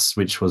passed,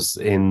 which was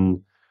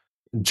in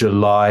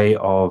July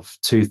of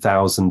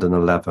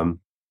 2011,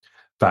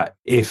 that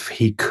if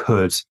he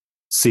could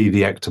see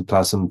the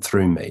ectoplasm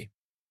through me.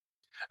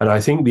 And I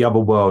think the other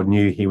world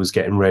knew he was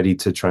getting ready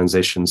to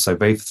transition. So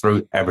they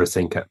threw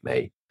everything at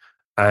me.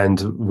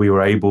 And we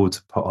were able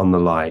to put on the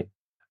light.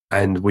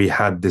 And we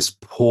had this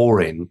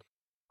pouring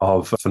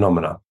of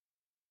phenomena.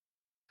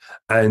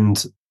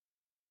 And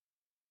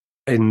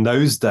in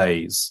those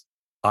days,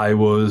 I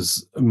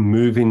was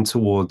moving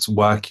towards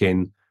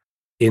working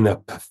in a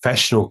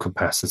professional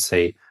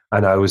capacity,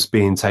 and I was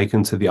being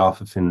taken to the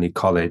Arthur Findlay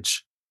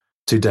College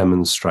to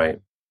demonstrate.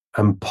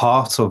 And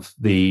part of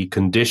the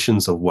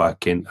conditions of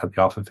working at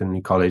the Arthur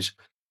Findlay College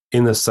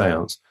in the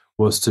seance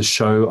was to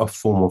show a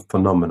form of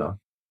phenomena.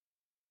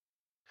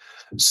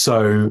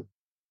 So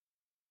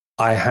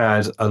I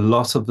had a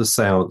lot of the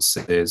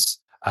seances.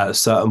 At a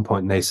certain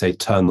point, they say,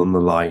 turn on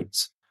the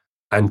light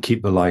and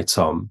keep the light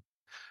on.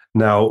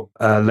 Now,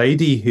 a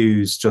lady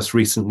who's just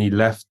recently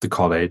left the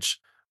college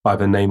by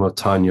the name of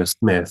Tanya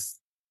Smith,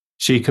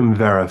 she can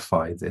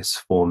verify this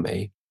for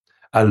me,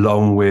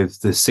 along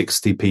with the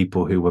 60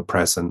 people who were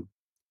present.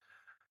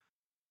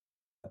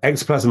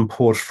 Ectoplasm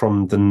poured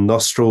from the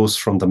nostrils,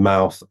 from the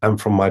mouth, and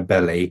from my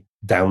belly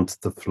down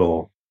to the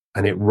floor,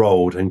 and it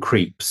rolled and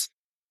creeps.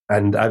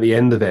 And at the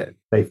end of it,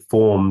 they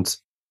formed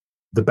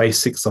the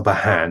basics of a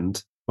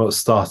hand, but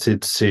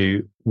started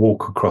to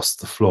walk across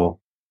the floor.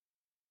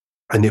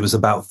 And it was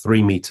about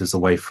 3 meters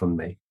away from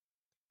me.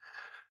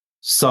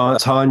 So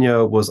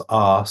Tanya was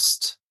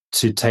asked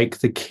to take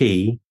the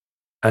key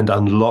and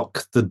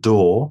unlock the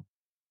door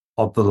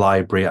of the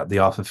library at the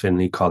Arthur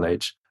Findlay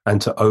College and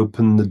to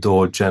open the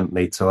door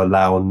gently to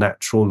allow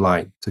natural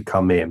light to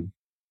come in,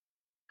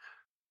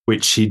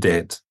 which she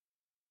did.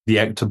 The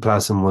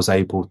ectoplasm was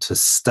able to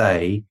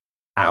stay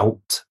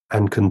out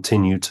and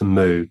continue to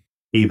move,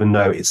 even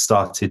though it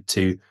started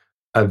to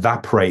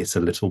evaporate a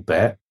little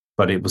bit,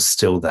 but it was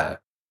still there.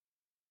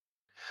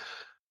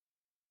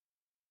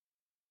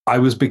 I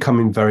was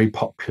becoming very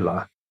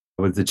popular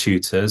with the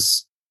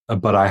tutors,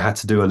 but I had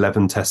to do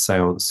 11 test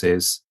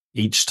seances,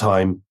 each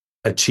time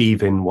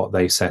achieving what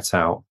they set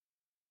out.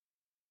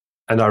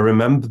 And I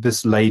remember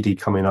this lady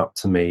coming up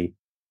to me,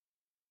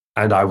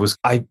 and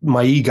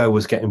my ego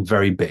was getting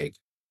very big.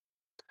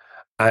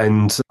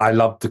 And I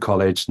loved the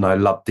college and I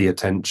loved the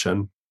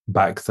attention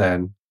back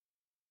then.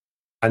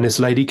 And this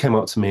lady came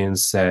up to me and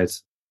said,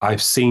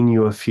 I've seen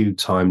you a few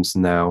times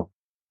now.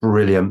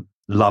 Brilliant.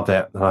 Love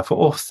it. And I thought,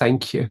 oh,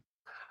 thank you,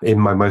 in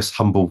my most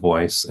humble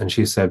voice. And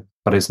she said,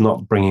 but it's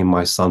not bringing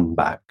my son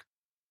back.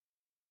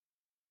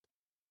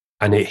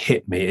 And it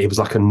hit me. It was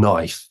like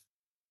a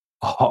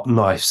hot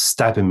knife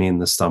stabbing me in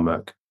the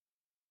stomach.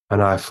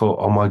 And I thought,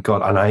 oh my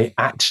God. And I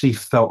actually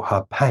felt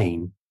her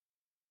pain.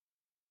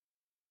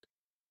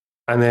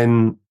 And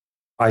then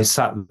I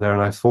sat there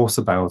and I thought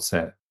about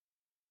it.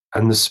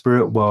 And the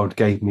spirit world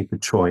gave me the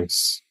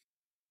choice.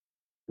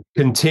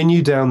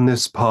 Continue down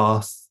this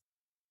path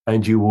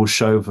and you will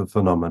show the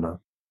phenomena.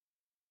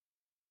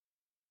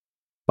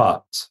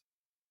 But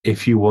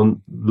if you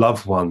want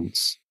loved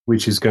ones,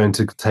 which is going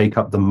to take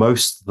up the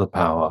most of the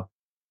power,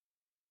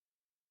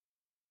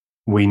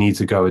 we need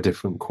to go a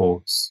different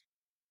course.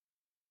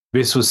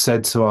 This was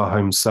said to our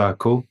home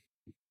circle.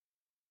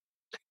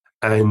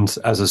 And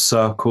as a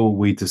circle,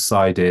 we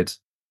decided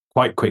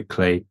quite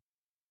quickly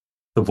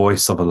the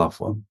voice of a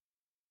loved one.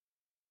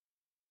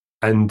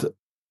 And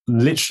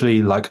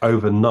literally, like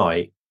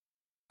overnight,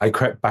 I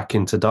crept back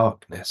into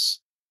darkness.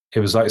 It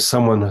was like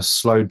someone has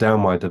slowed down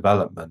my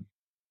development.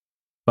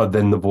 But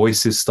then the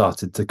voices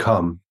started to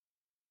come,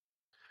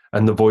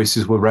 and the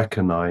voices were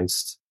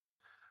recognized.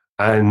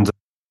 And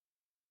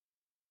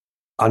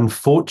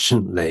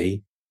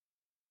unfortunately,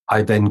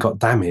 I then got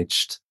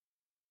damaged.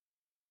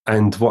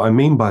 And what I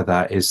mean by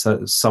that is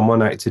that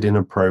someone acted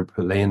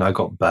inappropriately and I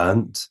got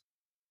burnt.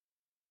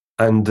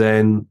 And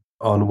then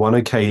on one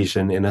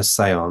occasion in a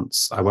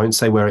seance, I won't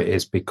say where it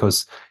is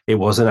because it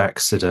was an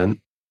accident.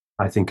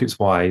 I think it's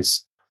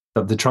wise.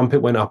 that the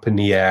trumpet went up in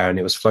the air and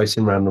it was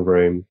floating around the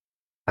room,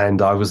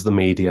 and I was the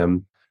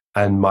medium,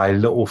 and my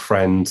little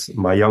friend,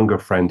 my younger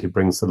friend who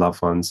brings the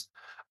loved ones,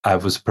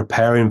 was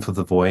preparing for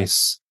the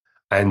voice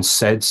and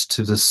said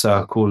to the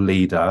circle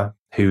leader,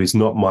 who is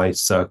not my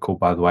circle,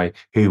 by the way,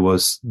 who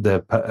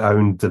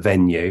owned the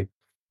venue,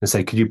 and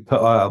said, "Could you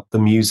put up the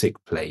music,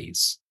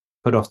 please?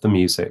 Put off the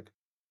music."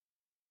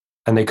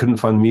 And they couldn't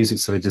find the music,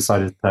 so they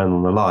decided to turn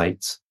on the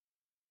light.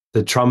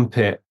 The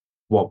trumpet,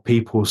 what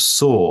people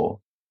saw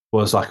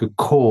was like a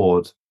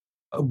cord,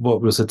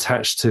 what was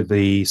attached to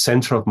the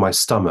center of my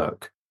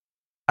stomach,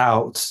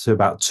 out to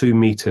about 2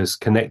 meters,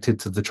 connected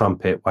to the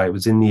trumpet while it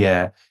was in the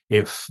air.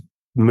 It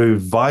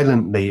moved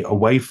violently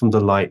away from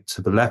the light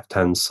to the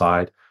left-hand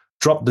side,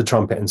 dropped the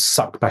trumpet and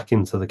sucked back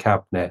into the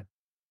cabinet.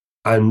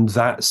 And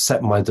that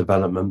set my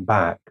development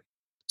back.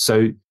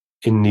 So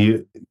in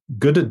the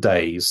gooder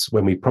days,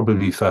 when we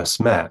probably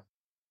first met,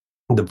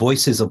 the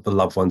voices of the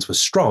loved ones were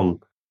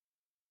strong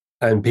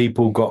and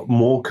people got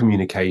more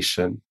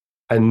communication.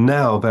 And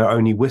now they're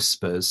only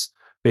whispers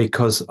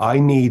because I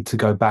need to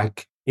go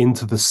back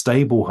into the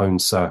stable home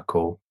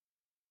circle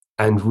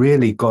and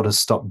really got to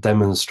stop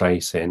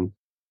demonstrating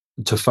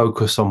to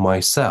focus on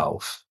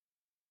myself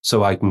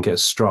so I can get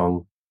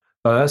strong.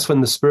 But that's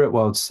when the spirit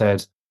world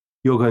said,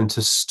 "You're going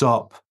to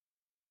stop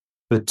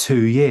for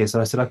 2 years."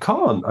 And I said, I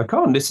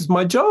can't. This is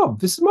my job.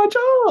 This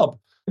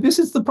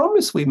is the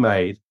promise we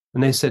made.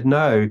 And they said,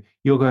 "No,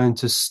 you're going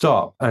to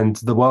stop and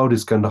the world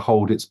is going to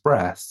hold its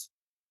breath."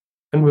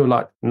 And we were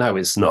like, "No,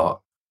 it's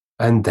not."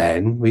 And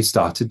then we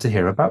started to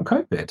hear about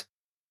COVID.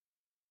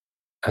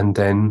 And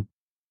then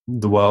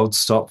the world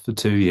stopped for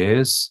 2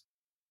 years.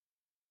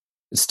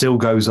 It still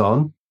goes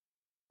on.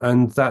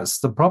 And that's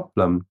the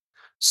problem.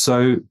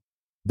 So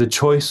the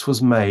choice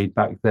was made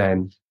back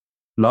then,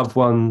 loved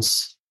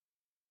ones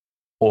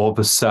or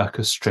the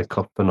circus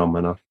trick-off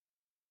phenomena.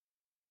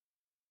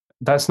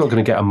 That's not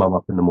going to get a mum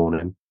up in the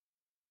morning.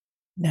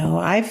 No,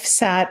 I've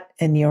sat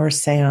in your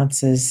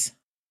seances,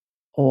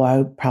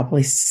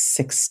 probably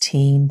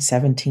 16,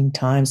 17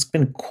 times. It's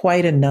been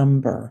quite a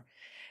number.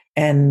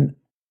 And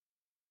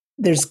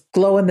there's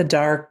glow in the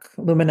dark,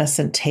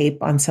 luminescent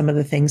tape on some of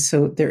the things.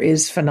 So there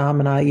is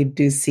phenomena. You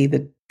do see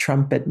the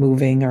trumpet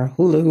moving or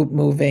hula hoop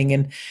moving.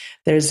 And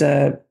there's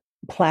a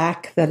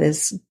plaque that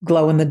is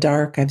glow in the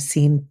dark. I've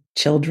seen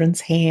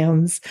children's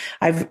hands.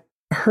 I've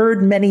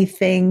heard many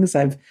things.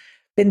 I've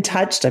been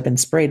touched. I've been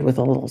sprayed with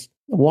a little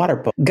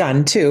water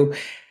gun too.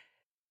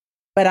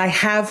 But I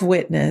have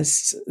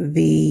witnessed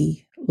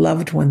the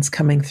loved ones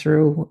coming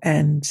through.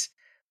 And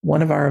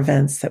one of our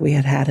events that we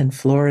had in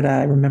Florida,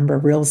 I remember a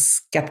real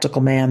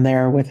skeptical man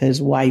there with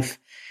his wife,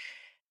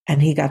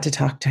 and he got to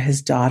talk to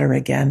his daughter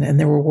again. And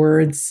there were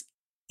words.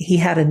 He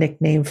had a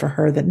nickname for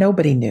her that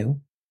nobody knew.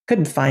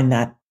 Couldn't find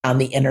that on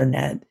the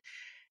internet.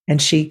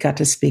 And she got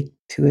to speak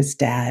to his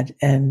dad,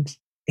 and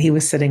he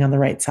was sitting on the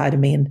right side of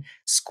me and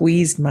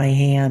squeezed my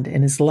hand,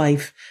 and his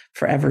life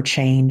forever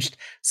changed.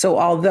 So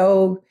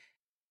although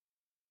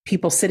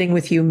people sitting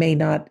with you may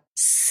not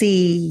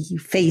see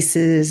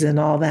faces and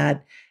all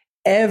that,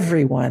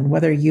 everyone,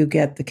 whether you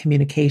get the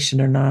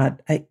communication or not,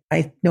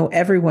 I know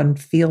everyone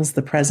feels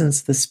the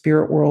presence, the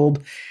spirit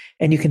world,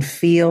 and you can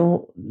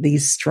feel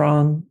these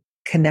strong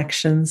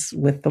connections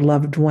with the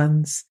loved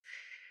ones.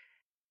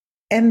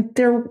 And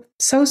they're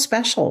so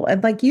special.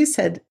 And like you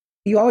said,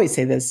 you always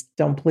say this,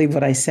 don't believe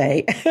what I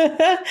say,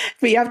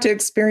 but you have to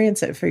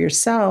experience it for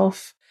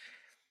yourself.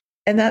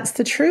 And that's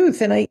the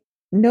truth. And I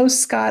know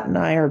Scott and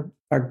I are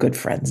good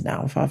friends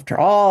now after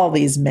all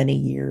these many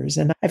years.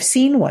 And I've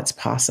seen what's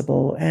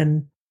possible.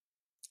 And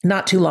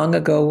not too long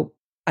ago,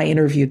 I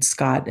interviewed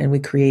Scott and we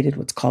created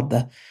what's called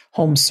the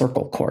Home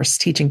Circle course,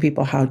 teaching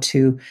people how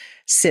to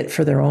sit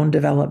for their own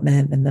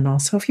development. And then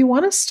also, if you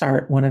want to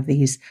start one of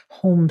these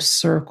home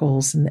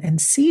circles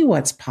and see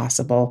what's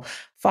possible,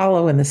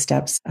 follow in the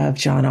steps of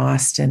John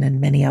Austin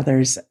and many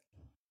others.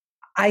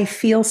 I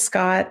feel,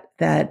 Scott,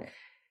 that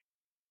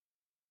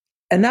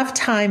enough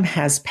time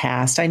has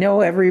passed. I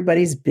know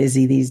everybody's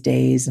busy these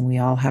days and we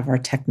all have our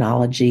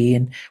technology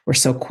and we're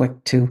so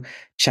quick to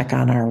check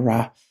on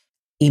our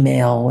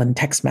email and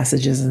text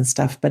messages and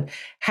stuff. But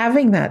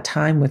having that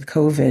time with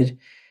COVID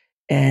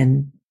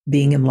and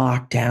being in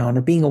lockdown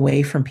or being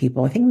away from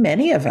people, I think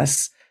many of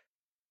us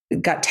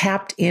got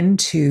tapped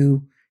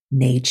into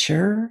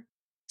nature,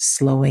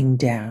 slowing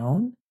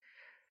down.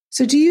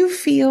 So do you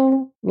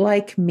feel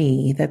like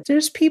me that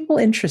there's people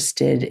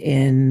interested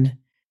in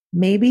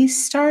maybe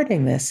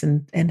starting this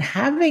and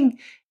having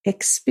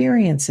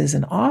experiences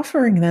and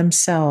offering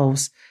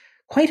themselves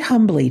quite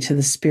humbly to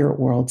the spirit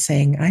world,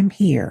 saying, "I'm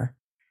here,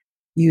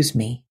 use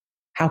me.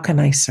 How can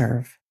I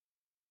serve?"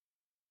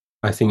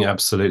 I think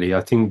absolutely.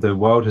 I think the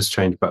world has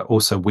changed, but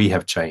also we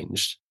have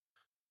changed.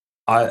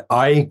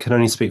 I can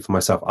only speak for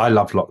myself. I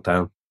loved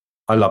lockdown.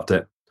 I loved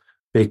it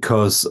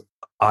because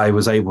I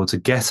was able to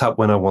get up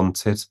when I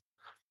wanted.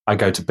 I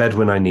go to bed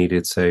when I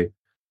needed to,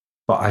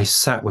 but I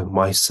sat with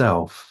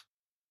myself.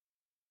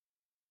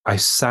 I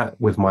sat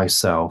with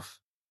myself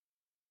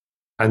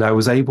and I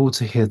was able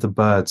to hear the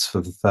birds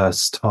for the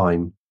first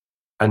time.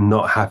 and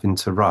not having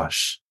to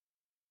rush.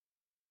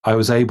 I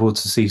was able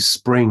to see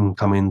spring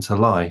come into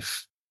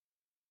life.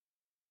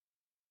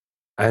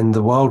 And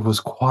the world was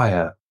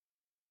quiet.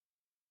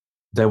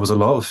 There was a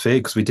lot of fear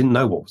because we didn't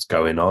know what was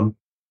going on.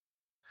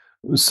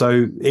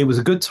 So it was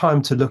a good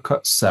time to look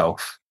at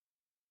self.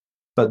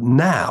 But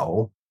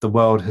now the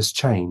world has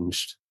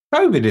changed.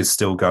 COVID is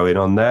still going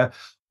on there.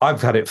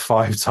 I've had it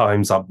 5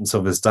 times up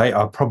until this day.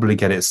 I'll probably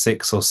get it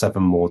 6 or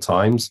 7 more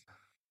times.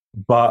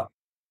 But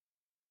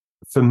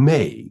for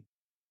me,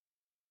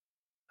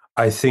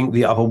 I think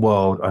the other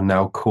world are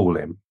now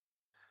calling.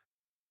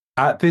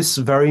 At this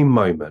very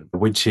moment,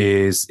 which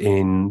is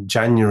in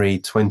January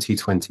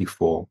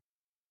 2024,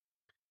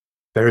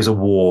 there is a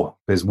war.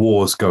 There's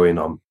wars going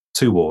on,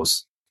 2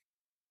 wars.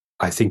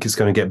 I think it's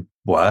going to get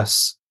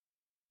worse.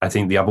 I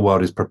think the other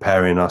world is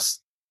preparing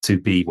us to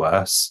be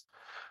worse.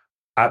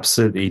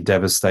 Absolutely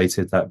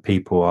devastated that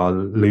people are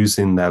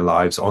losing their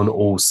lives on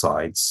all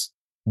sides.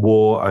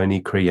 War only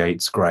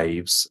creates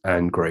graves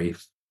and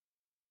grief.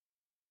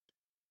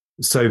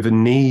 So the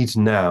need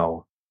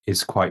now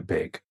is quite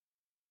big.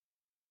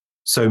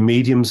 So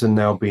mediums are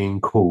now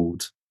being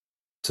called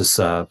to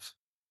serve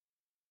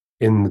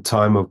in the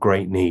time of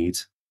great need.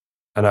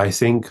 And I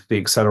think the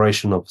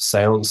acceleration of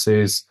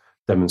seances,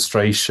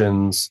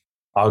 demonstrations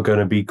are going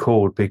to be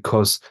called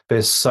because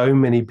there's so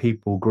many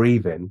people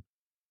grieving.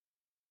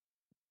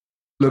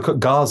 Look at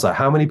Gaza.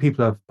 How many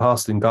people have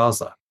passed in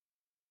Gaza?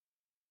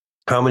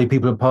 How many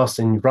people have passed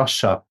in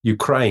Russia,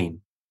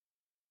 Ukraine,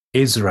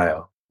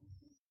 Israel?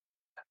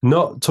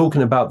 Not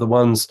talking about the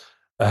ones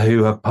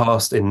who have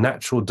passed in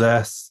natural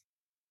death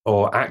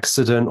or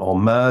accident or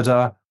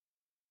murder.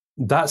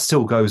 That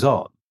still goes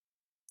on.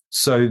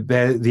 So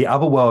the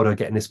other world are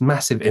getting this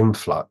massive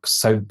influx.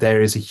 So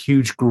there is a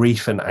huge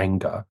grief and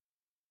anger.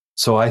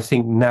 So I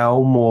think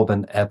now more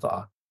than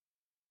ever,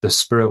 the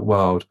spirit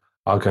world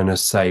are going to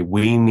say,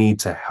 we need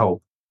to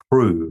help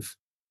prove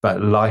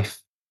that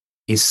life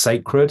is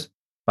sacred,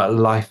 but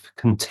life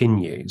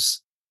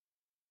continues.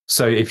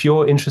 So if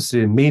you're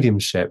interested in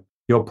mediumship,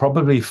 you're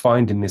probably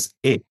finding this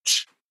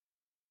itch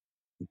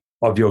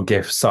of your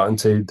gift starting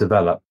to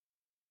develop.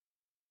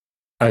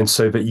 And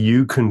so that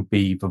you can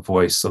be the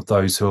voice of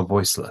those who are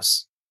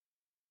voiceless.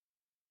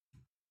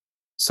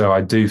 So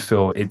I do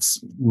feel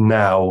it's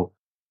now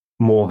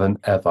more than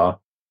ever,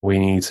 we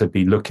need to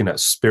be looking at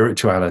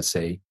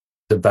spirituality,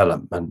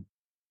 development,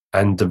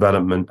 and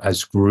development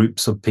as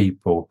groups of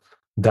people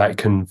that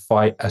can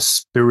fight a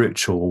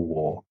spiritual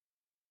war.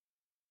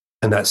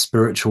 And that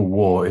spiritual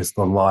war is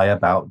the lie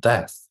about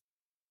death.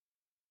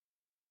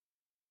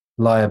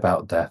 Lie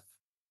about death.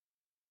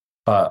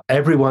 But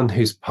everyone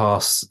who's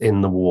passed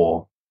in the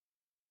war,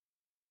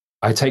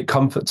 I take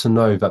comfort to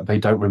know that they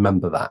don't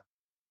remember that.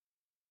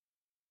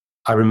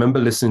 I remember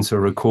listening to a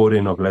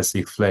recording of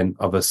Leslie Flint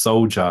of a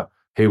soldier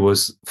who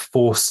was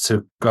forced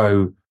to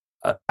go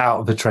out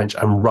of the trench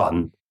and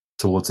run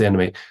towards the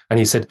enemy. And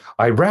he said,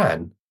 I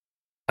ran.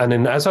 And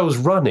then as I was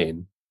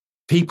running,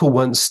 people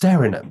weren't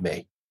staring at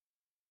me.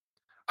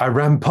 I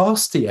ran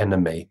past the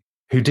enemy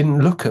who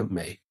didn't look at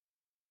me.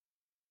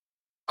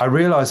 I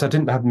realized I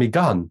didn't have my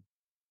gun.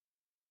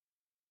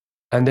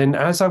 And then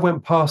as I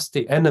went past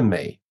the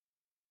enemy,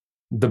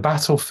 the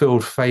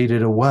battlefield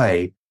faded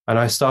away and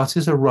I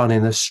started to run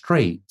in a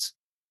street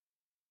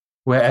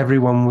where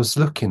everyone was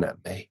looking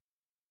at me.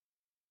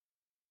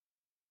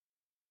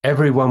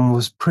 Everyone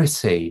was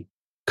pretty,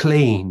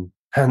 clean,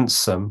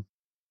 handsome.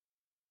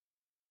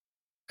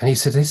 And he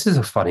said, this is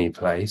a funny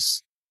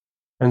place.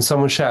 And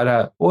someone shouted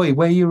out, oi,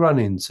 where are you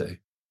running to?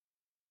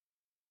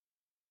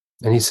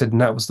 And he said,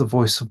 and that was the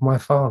voice of my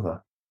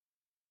father.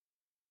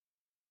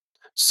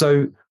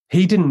 So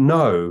he didn't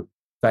know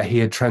that he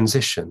had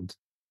transitioned.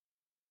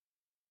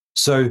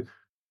 So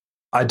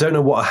I don't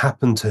know what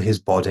happened to his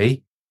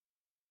body.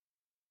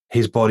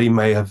 His body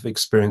may have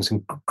experienced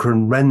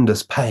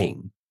horrendous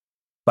pain,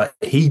 but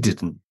he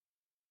didn't.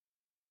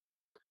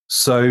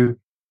 So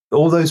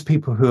all those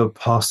people who have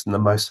passed in the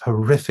most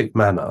horrific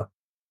manner,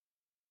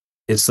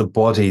 it's the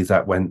body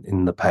that went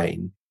in the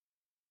pain,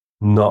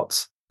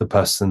 not the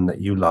person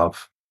that you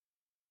love.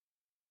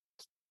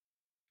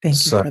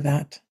 Thank you for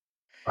that.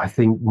 I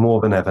think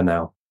more than ever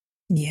now.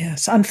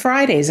 Yes. On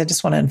Fridays, I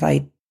just want to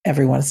invite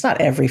everyone. It's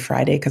not every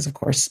Friday because, of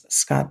course,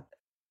 Scott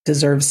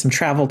deserves some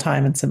travel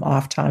time and some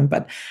off time,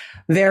 but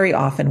very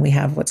often we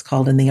have what's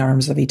called In the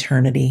Arms of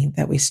Eternity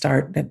that we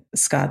start, that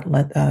Scott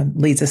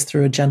leads us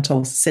through a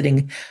gentle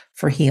sitting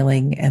for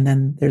healing. And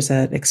then there's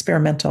an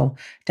experimental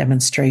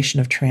demonstration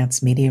of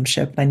trance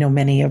mediumship. I know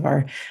many of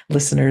our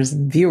listeners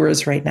and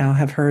viewers right now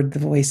have heard the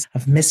voice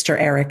of Mr.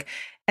 Eric,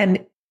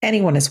 and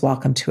anyone is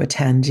welcome to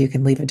attend. You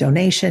can leave a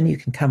donation, you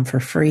can come for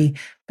free,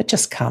 but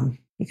just come.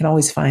 You can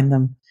always find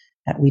them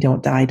at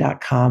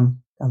wedon'tdie.com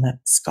on that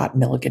Scott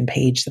Milligan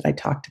page that I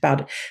talked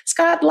about.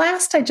 Scott,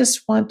 last, I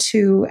just want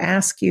to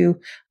ask you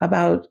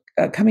about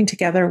coming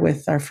together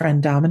with our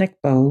friend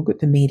Dominic Bogue,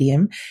 the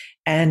medium,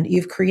 and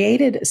you've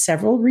created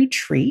several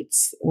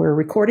retreats. We're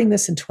recording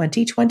this in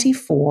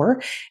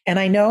 2024, and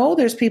I know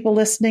there's people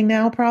listening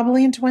now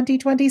probably in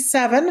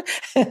 2027.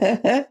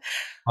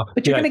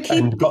 But you're going to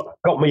keep, and got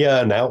my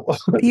urn out.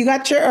 you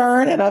got your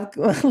urn, and I'm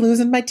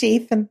losing my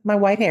teeth and my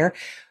white hair.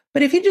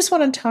 But if you just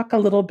want to talk a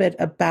little bit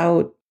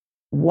about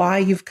why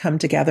you've come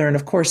together. And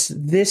of course,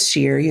 this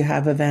year you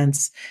have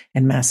events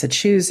in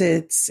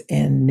Massachusetts,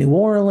 in New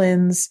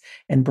Orleans,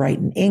 in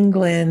Brighton,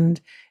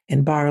 England,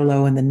 in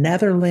Barlow in the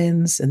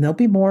Netherlands, and there'll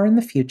be more in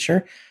the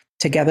future.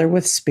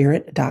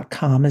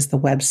 Togetherwithspirit.com is the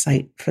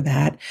website for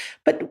that.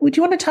 But would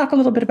you want to talk a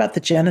little bit about the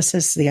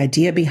genesis, the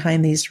idea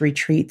behind these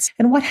retreats,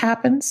 and what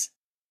happens?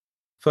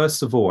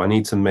 First of all, I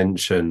need to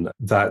mention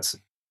that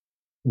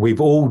we've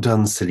all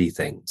done silly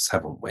things,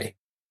 haven't we?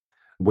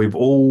 We've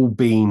all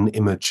been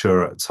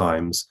immature at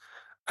times.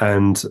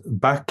 And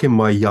back in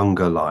my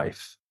younger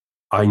life,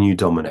 I knew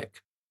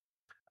Dominic,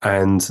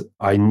 and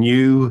I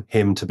knew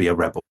him to be a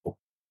rebel.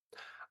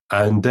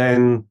 And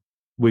then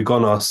we've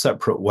gone our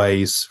separate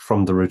ways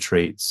from the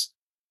retreats.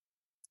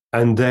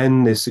 And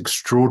then this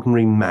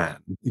extraordinary man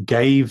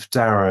gave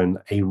Darren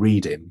a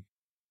reading,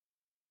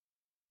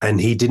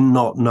 and he did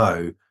not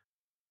know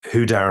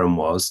who Darren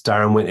was.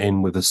 Darren went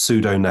in with a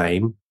pseudo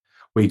name.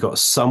 We got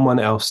someone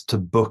else to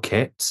book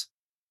it.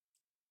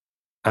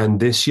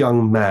 And this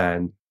young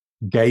man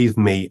gave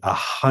me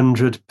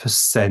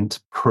 100%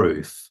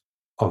 proof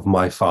of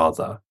my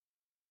father.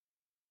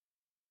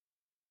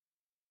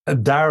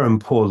 Darren,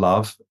 poor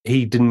love,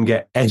 he didn't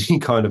get any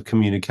kind of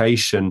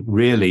communication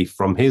really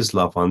from his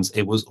loved ones.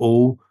 It was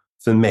all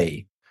for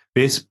me.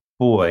 This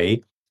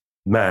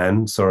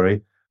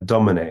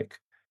Dominic,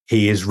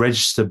 he is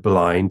registered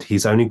blind.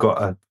 He's only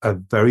got a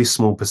very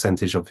small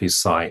percentage of his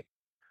sight.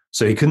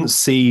 So he couldn't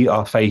see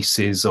our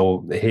faces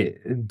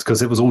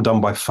because it was all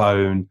done by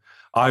phone.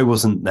 I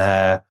wasn't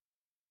there.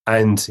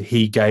 And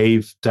he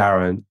gave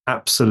Darren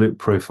absolute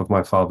proof of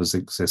my father's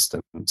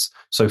existence.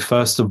 So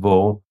first of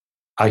all,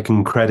 I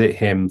can credit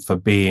him for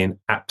being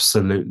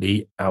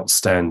absolutely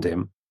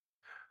outstanding.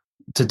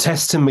 To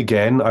test him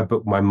again, I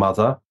booked my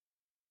mother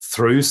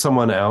through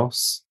someone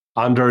else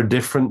under a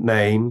different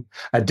name,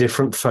 a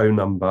different phone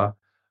number.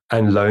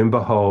 And lo and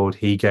behold,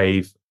 he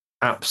gave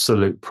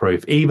absolute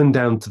proof, even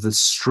down to the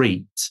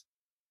street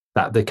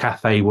that the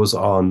cafe was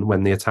on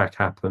when the attack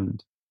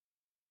happened.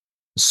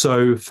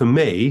 So for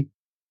me,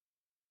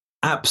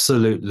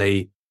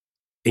 absolutely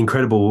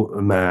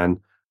incredible man.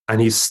 And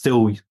he's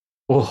still, it's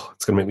going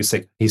to make me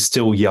sick. He's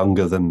still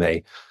younger than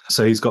me.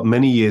 So he's got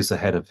many years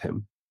ahead of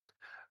him.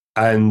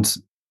 And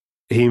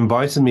he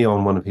invited me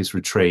on one of his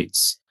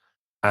retreats,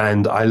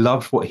 and I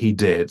loved what he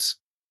did.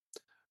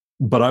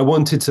 But I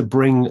wanted to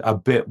bring a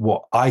bit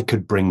what I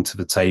could bring to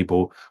the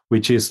table,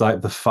 which is like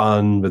the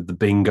fun with the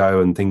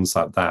bingo and things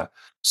like that.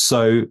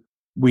 So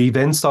we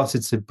then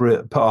started to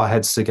put our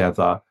heads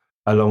together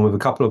along with a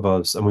couple of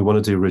us, and we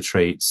want to do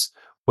retreats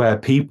where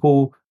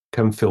people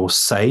can feel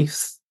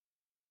safe,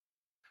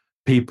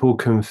 people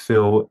can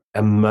feel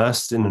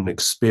immersed in an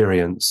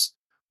experience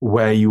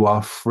where you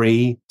are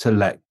free to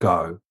let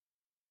go.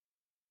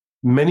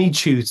 Many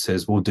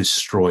tutors will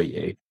destroy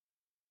you.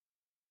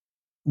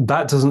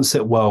 That doesn't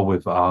sit well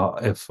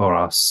for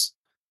us.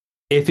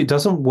 If it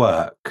doesn't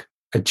work,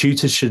 a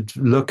tutor should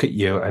look at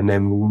you and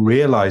then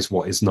realize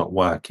what is not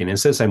working.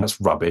 Instead of saying that's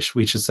rubbish,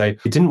 we should say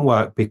it didn't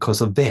work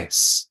because of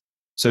this.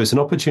 So it's an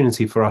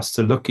opportunity for us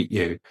to look at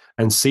you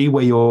and see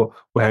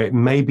where it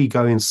may be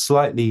going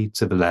slightly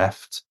to the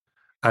left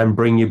and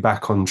bring you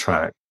back on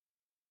track.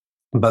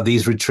 But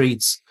these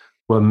retreats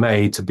were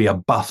made to be a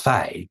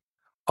buffet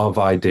of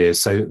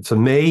ideas. So for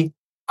me,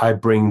 I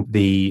bring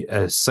the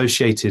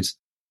associated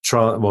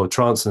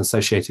trance and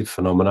associated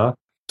phenomena.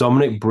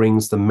 Dominic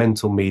brings the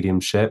mental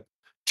mediumship.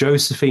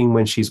 Josephine,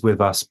 when she's with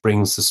us,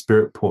 brings the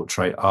spirit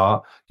portrait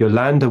art.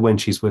 Yolanda, when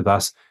she's with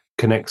us,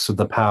 connects with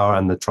the power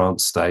and the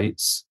trance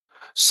states.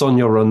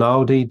 Sonia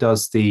Ronaldi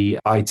does the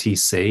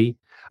ITC,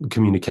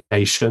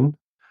 communication.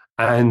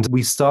 And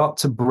we start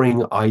to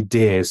bring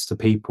ideas to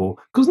people,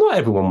 because not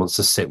everyone wants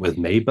to sit with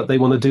me, but they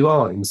want to do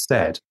art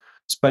instead.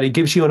 But it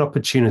gives you an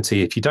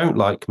opportunity. If you don't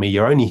like me,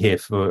 you're only here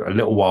for a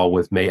little while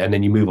with me, and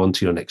then you move on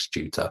to your next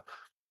tutor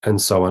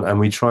and so on. And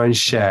we try and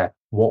share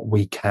what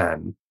we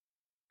can.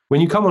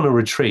 When you come on a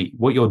retreat,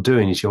 what you're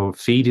doing is you're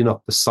feeding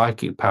off the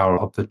psychic power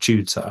of the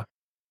tutor.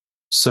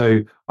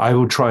 So I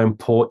will try and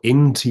pour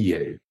into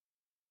you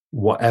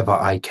whatever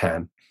I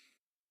can.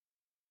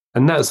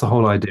 And that's the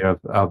whole idea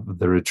of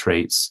the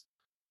retreats.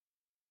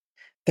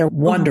 They're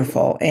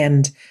wonderful.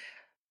 And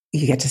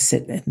you get to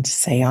sit in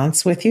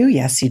seance with you.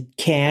 Yes, you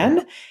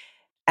can.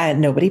 And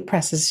nobody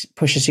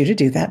pushes you to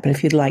do that. But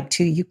if you'd like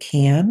to, you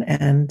can.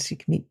 And you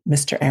can meet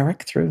Mr.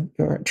 Eric through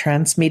your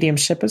trance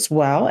mediumship as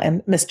well.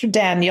 And Mr.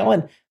 Daniel,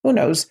 and who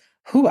knows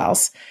who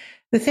else.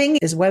 The thing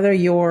is, whether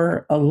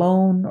you're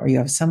alone or you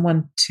have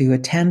someone to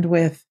attend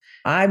with,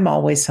 I'm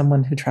always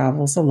someone who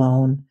travels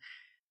alone.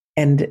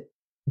 And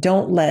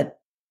don't let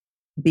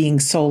being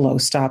solo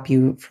stop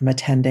you from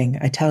attending.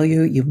 I tell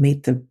you, you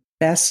meet the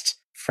best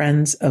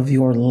friends of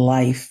your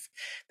life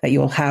that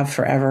you'll have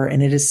forever.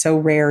 And it is so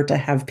rare to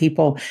have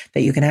people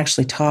that you can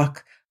actually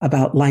talk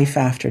about life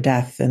after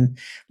death and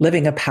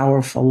living a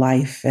powerful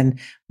life. And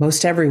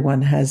most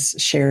everyone has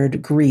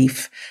shared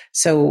grief.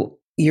 So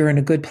you're in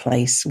a good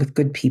place with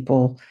good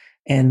people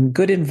and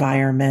good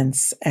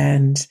environments.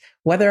 And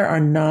whether or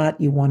not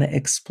you want to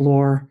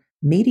explore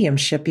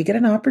mediumship, you get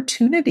an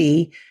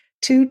opportunity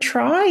to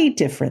try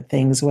different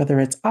things, whether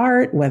it's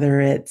art,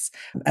 whether it's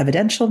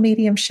evidential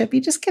mediumship.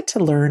 You just get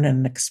to learn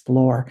and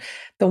explore.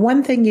 The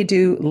one thing you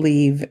do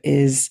leave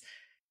is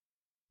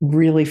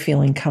really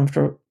feeling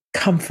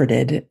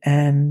comforted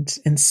and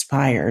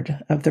inspired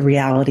of the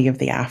reality of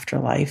the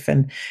afterlife.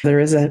 And there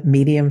is a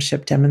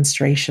mediumship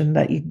demonstration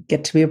that you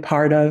get to be a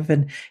part of,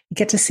 and you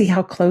get to see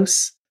how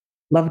close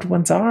loved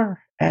ones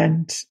are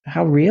and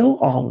how real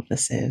all of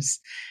this is.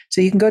 So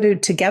you can go to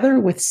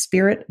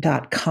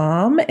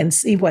togetherwithspirit.com and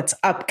see what's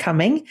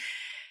upcoming.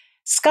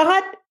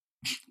 Scott,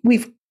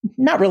 we've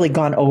not really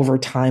gone over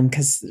time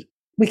because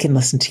we can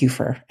listen to you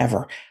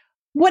forever.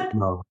 What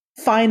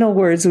final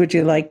words would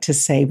you like to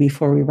say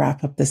before we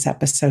wrap up this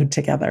episode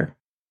together?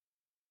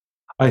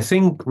 I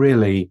think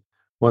really,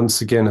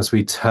 once again, as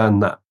we turn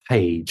that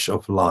page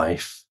of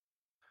life,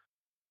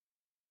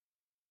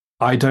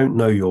 I don't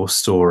know your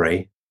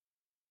story.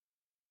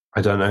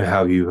 I don't know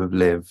how you have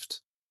lived.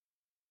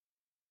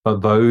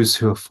 But those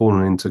who have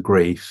fallen into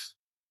grief,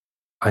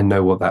 I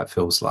know what that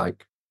feels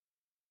like.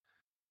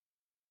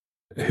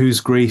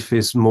 Whose grief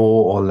is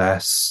more or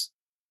less,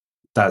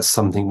 that's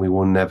something we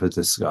will never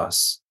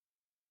discuss.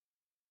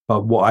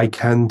 But what I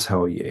can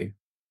tell you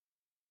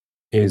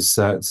is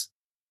that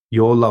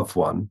your loved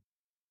one,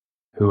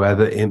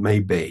 whoever it may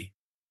be,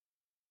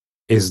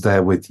 is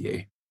there with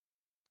you.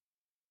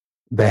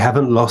 They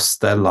haven't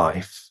lost their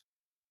life.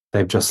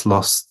 They've just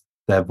lost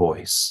their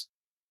voice.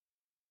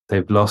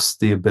 They've lost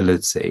the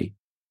ability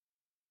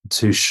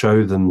to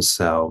show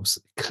themselves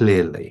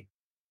clearly.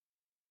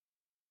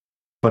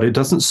 But it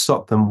doesn't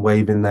stop them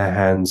waving their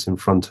hands in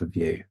front of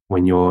you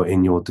when you're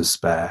in your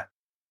despair.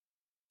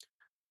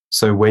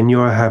 So when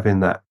you're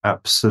having that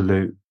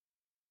absolute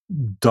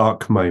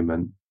dark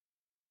moment,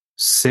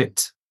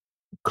 sit,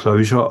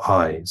 close your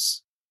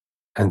eyes,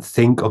 and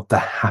think of the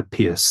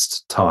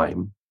happiest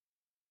time.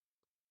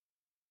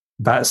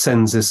 That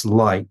sends this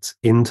light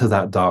into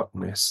that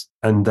darkness,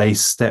 and they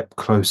step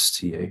close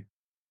to you.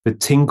 The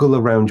tingle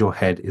around your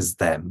head is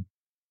them.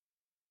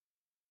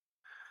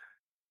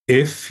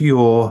 If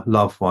your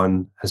loved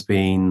one has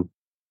been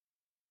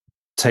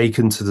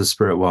taken to the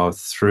spirit world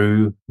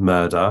through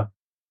murder,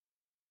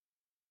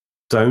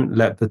 don't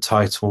let the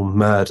title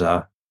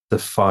murder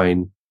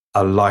define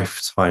a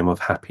lifetime of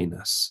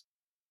happiness.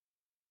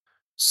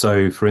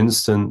 So, for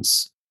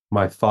instance,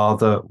 my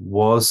father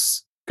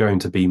was going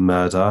to be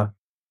murder.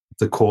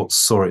 The courts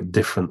saw it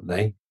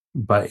differently,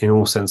 but in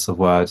all sense of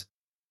word,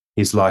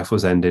 his life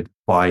was ended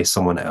by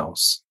someone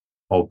else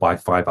or by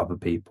 5 other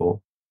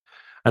people.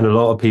 And a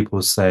lot of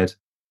people said,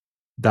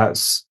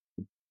 that's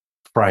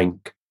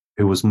Frank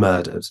who was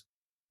murdered.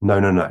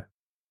 No.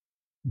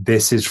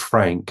 This is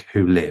Frank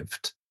who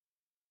lived.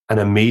 And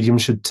a medium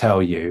should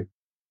tell you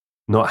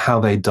not how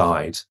they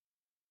died,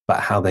 but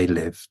how they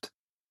lived.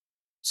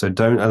 So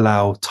don't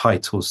allow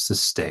titles to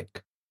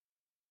stick.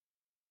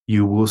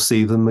 You will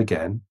see them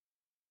again.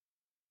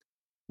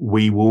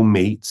 We will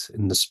meet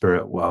in the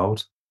spirit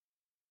world.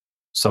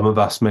 Some of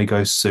us may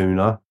go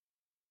sooner.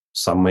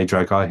 Some may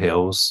drag our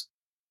heels.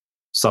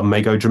 Some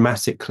may go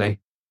dramatically,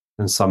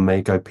 and some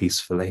may go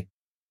peacefully.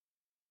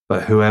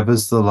 But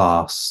whoever's the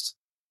last,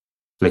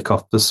 flick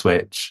off the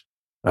switch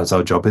as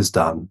our job is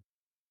done,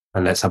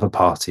 and let's have a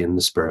party in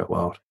the spirit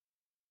world.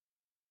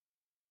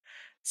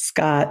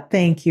 Scott,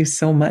 thank you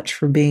so much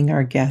for being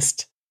our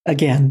guest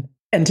again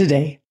and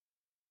today.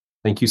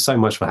 Thank you so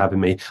much for having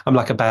me. I'm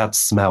like a bad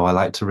smell. I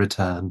like to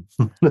return.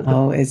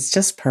 Oh, it's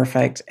just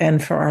perfect.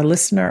 And for our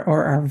listener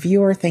or our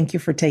viewer, thank you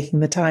for taking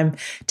the time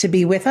to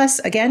be with us.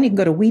 Again, you can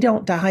go to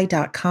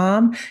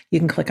wedon'tdie.com. You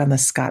can click on the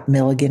Scott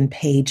Milligan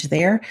page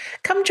there.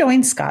 Come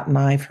join Scott and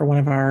I for one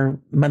of our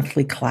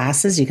monthly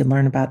classes. You can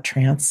learn about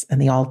trance and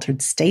the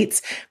altered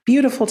states.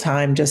 Beautiful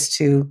time just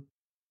to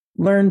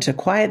learn to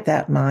quiet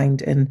that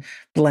mind and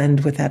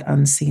blend with that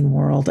unseen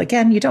world.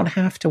 Again, you don't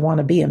have to want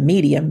to be a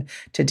medium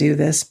to do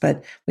this,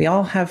 but we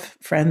all have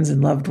friends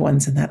and loved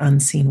ones in that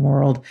unseen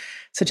world.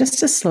 So just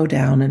to slow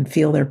down and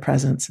feel their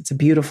presence, it's a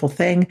beautiful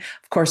thing.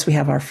 Of course, we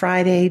have our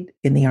Friday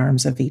in the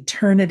Arms of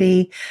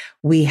Eternity.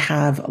 We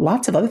have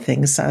lots of other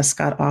things.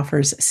 Scott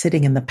offers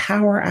sitting in the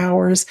power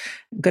hours,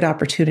 good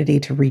opportunity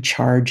to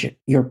recharge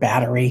your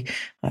battery.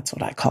 That's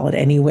what I call it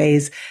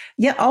anyways.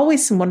 Yeah,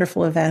 always some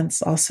wonderful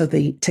events. Also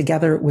the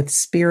Together with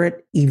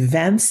Spirit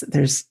events.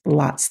 There's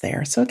lots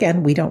there. So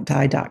again,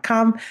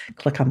 wedon'tdie.com,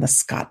 click on the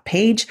Scott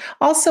page.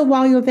 Also,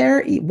 while you're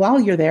there, you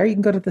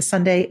can go to the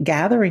Sunday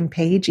gathering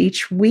page.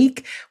 Each week,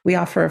 we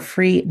offer a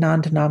free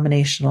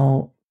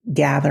non-denominational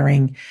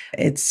gathering.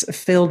 It's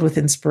filled with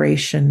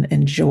inspiration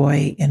and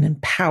joy and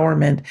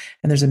empowerment.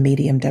 And there's a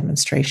medium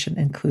demonstration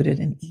included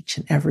in each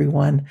and every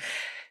one.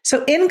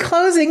 So in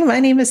closing, my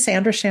name is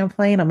Sandra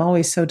Champlain. I'm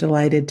always so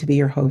delighted to be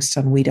your host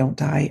on We Don't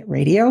Die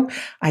Radio.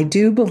 I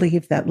do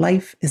believe that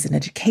life is an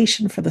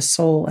education for the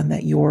soul and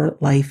that your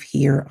life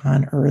here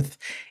on earth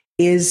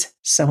is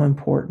so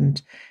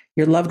important.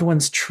 Your loved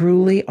ones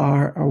truly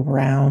are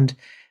around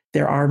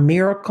There are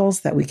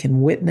miracles that we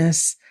can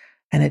witness,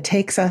 and it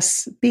takes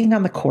us being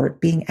on the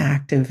court, being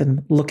active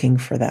and looking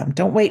for them.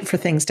 Don't wait for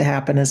things to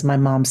happen. As my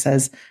mom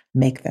says,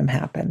 make them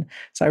happen.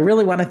 So I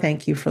really want to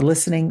thank you for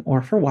listening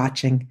or for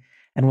watching,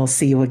 and we'll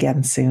see you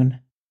again soon.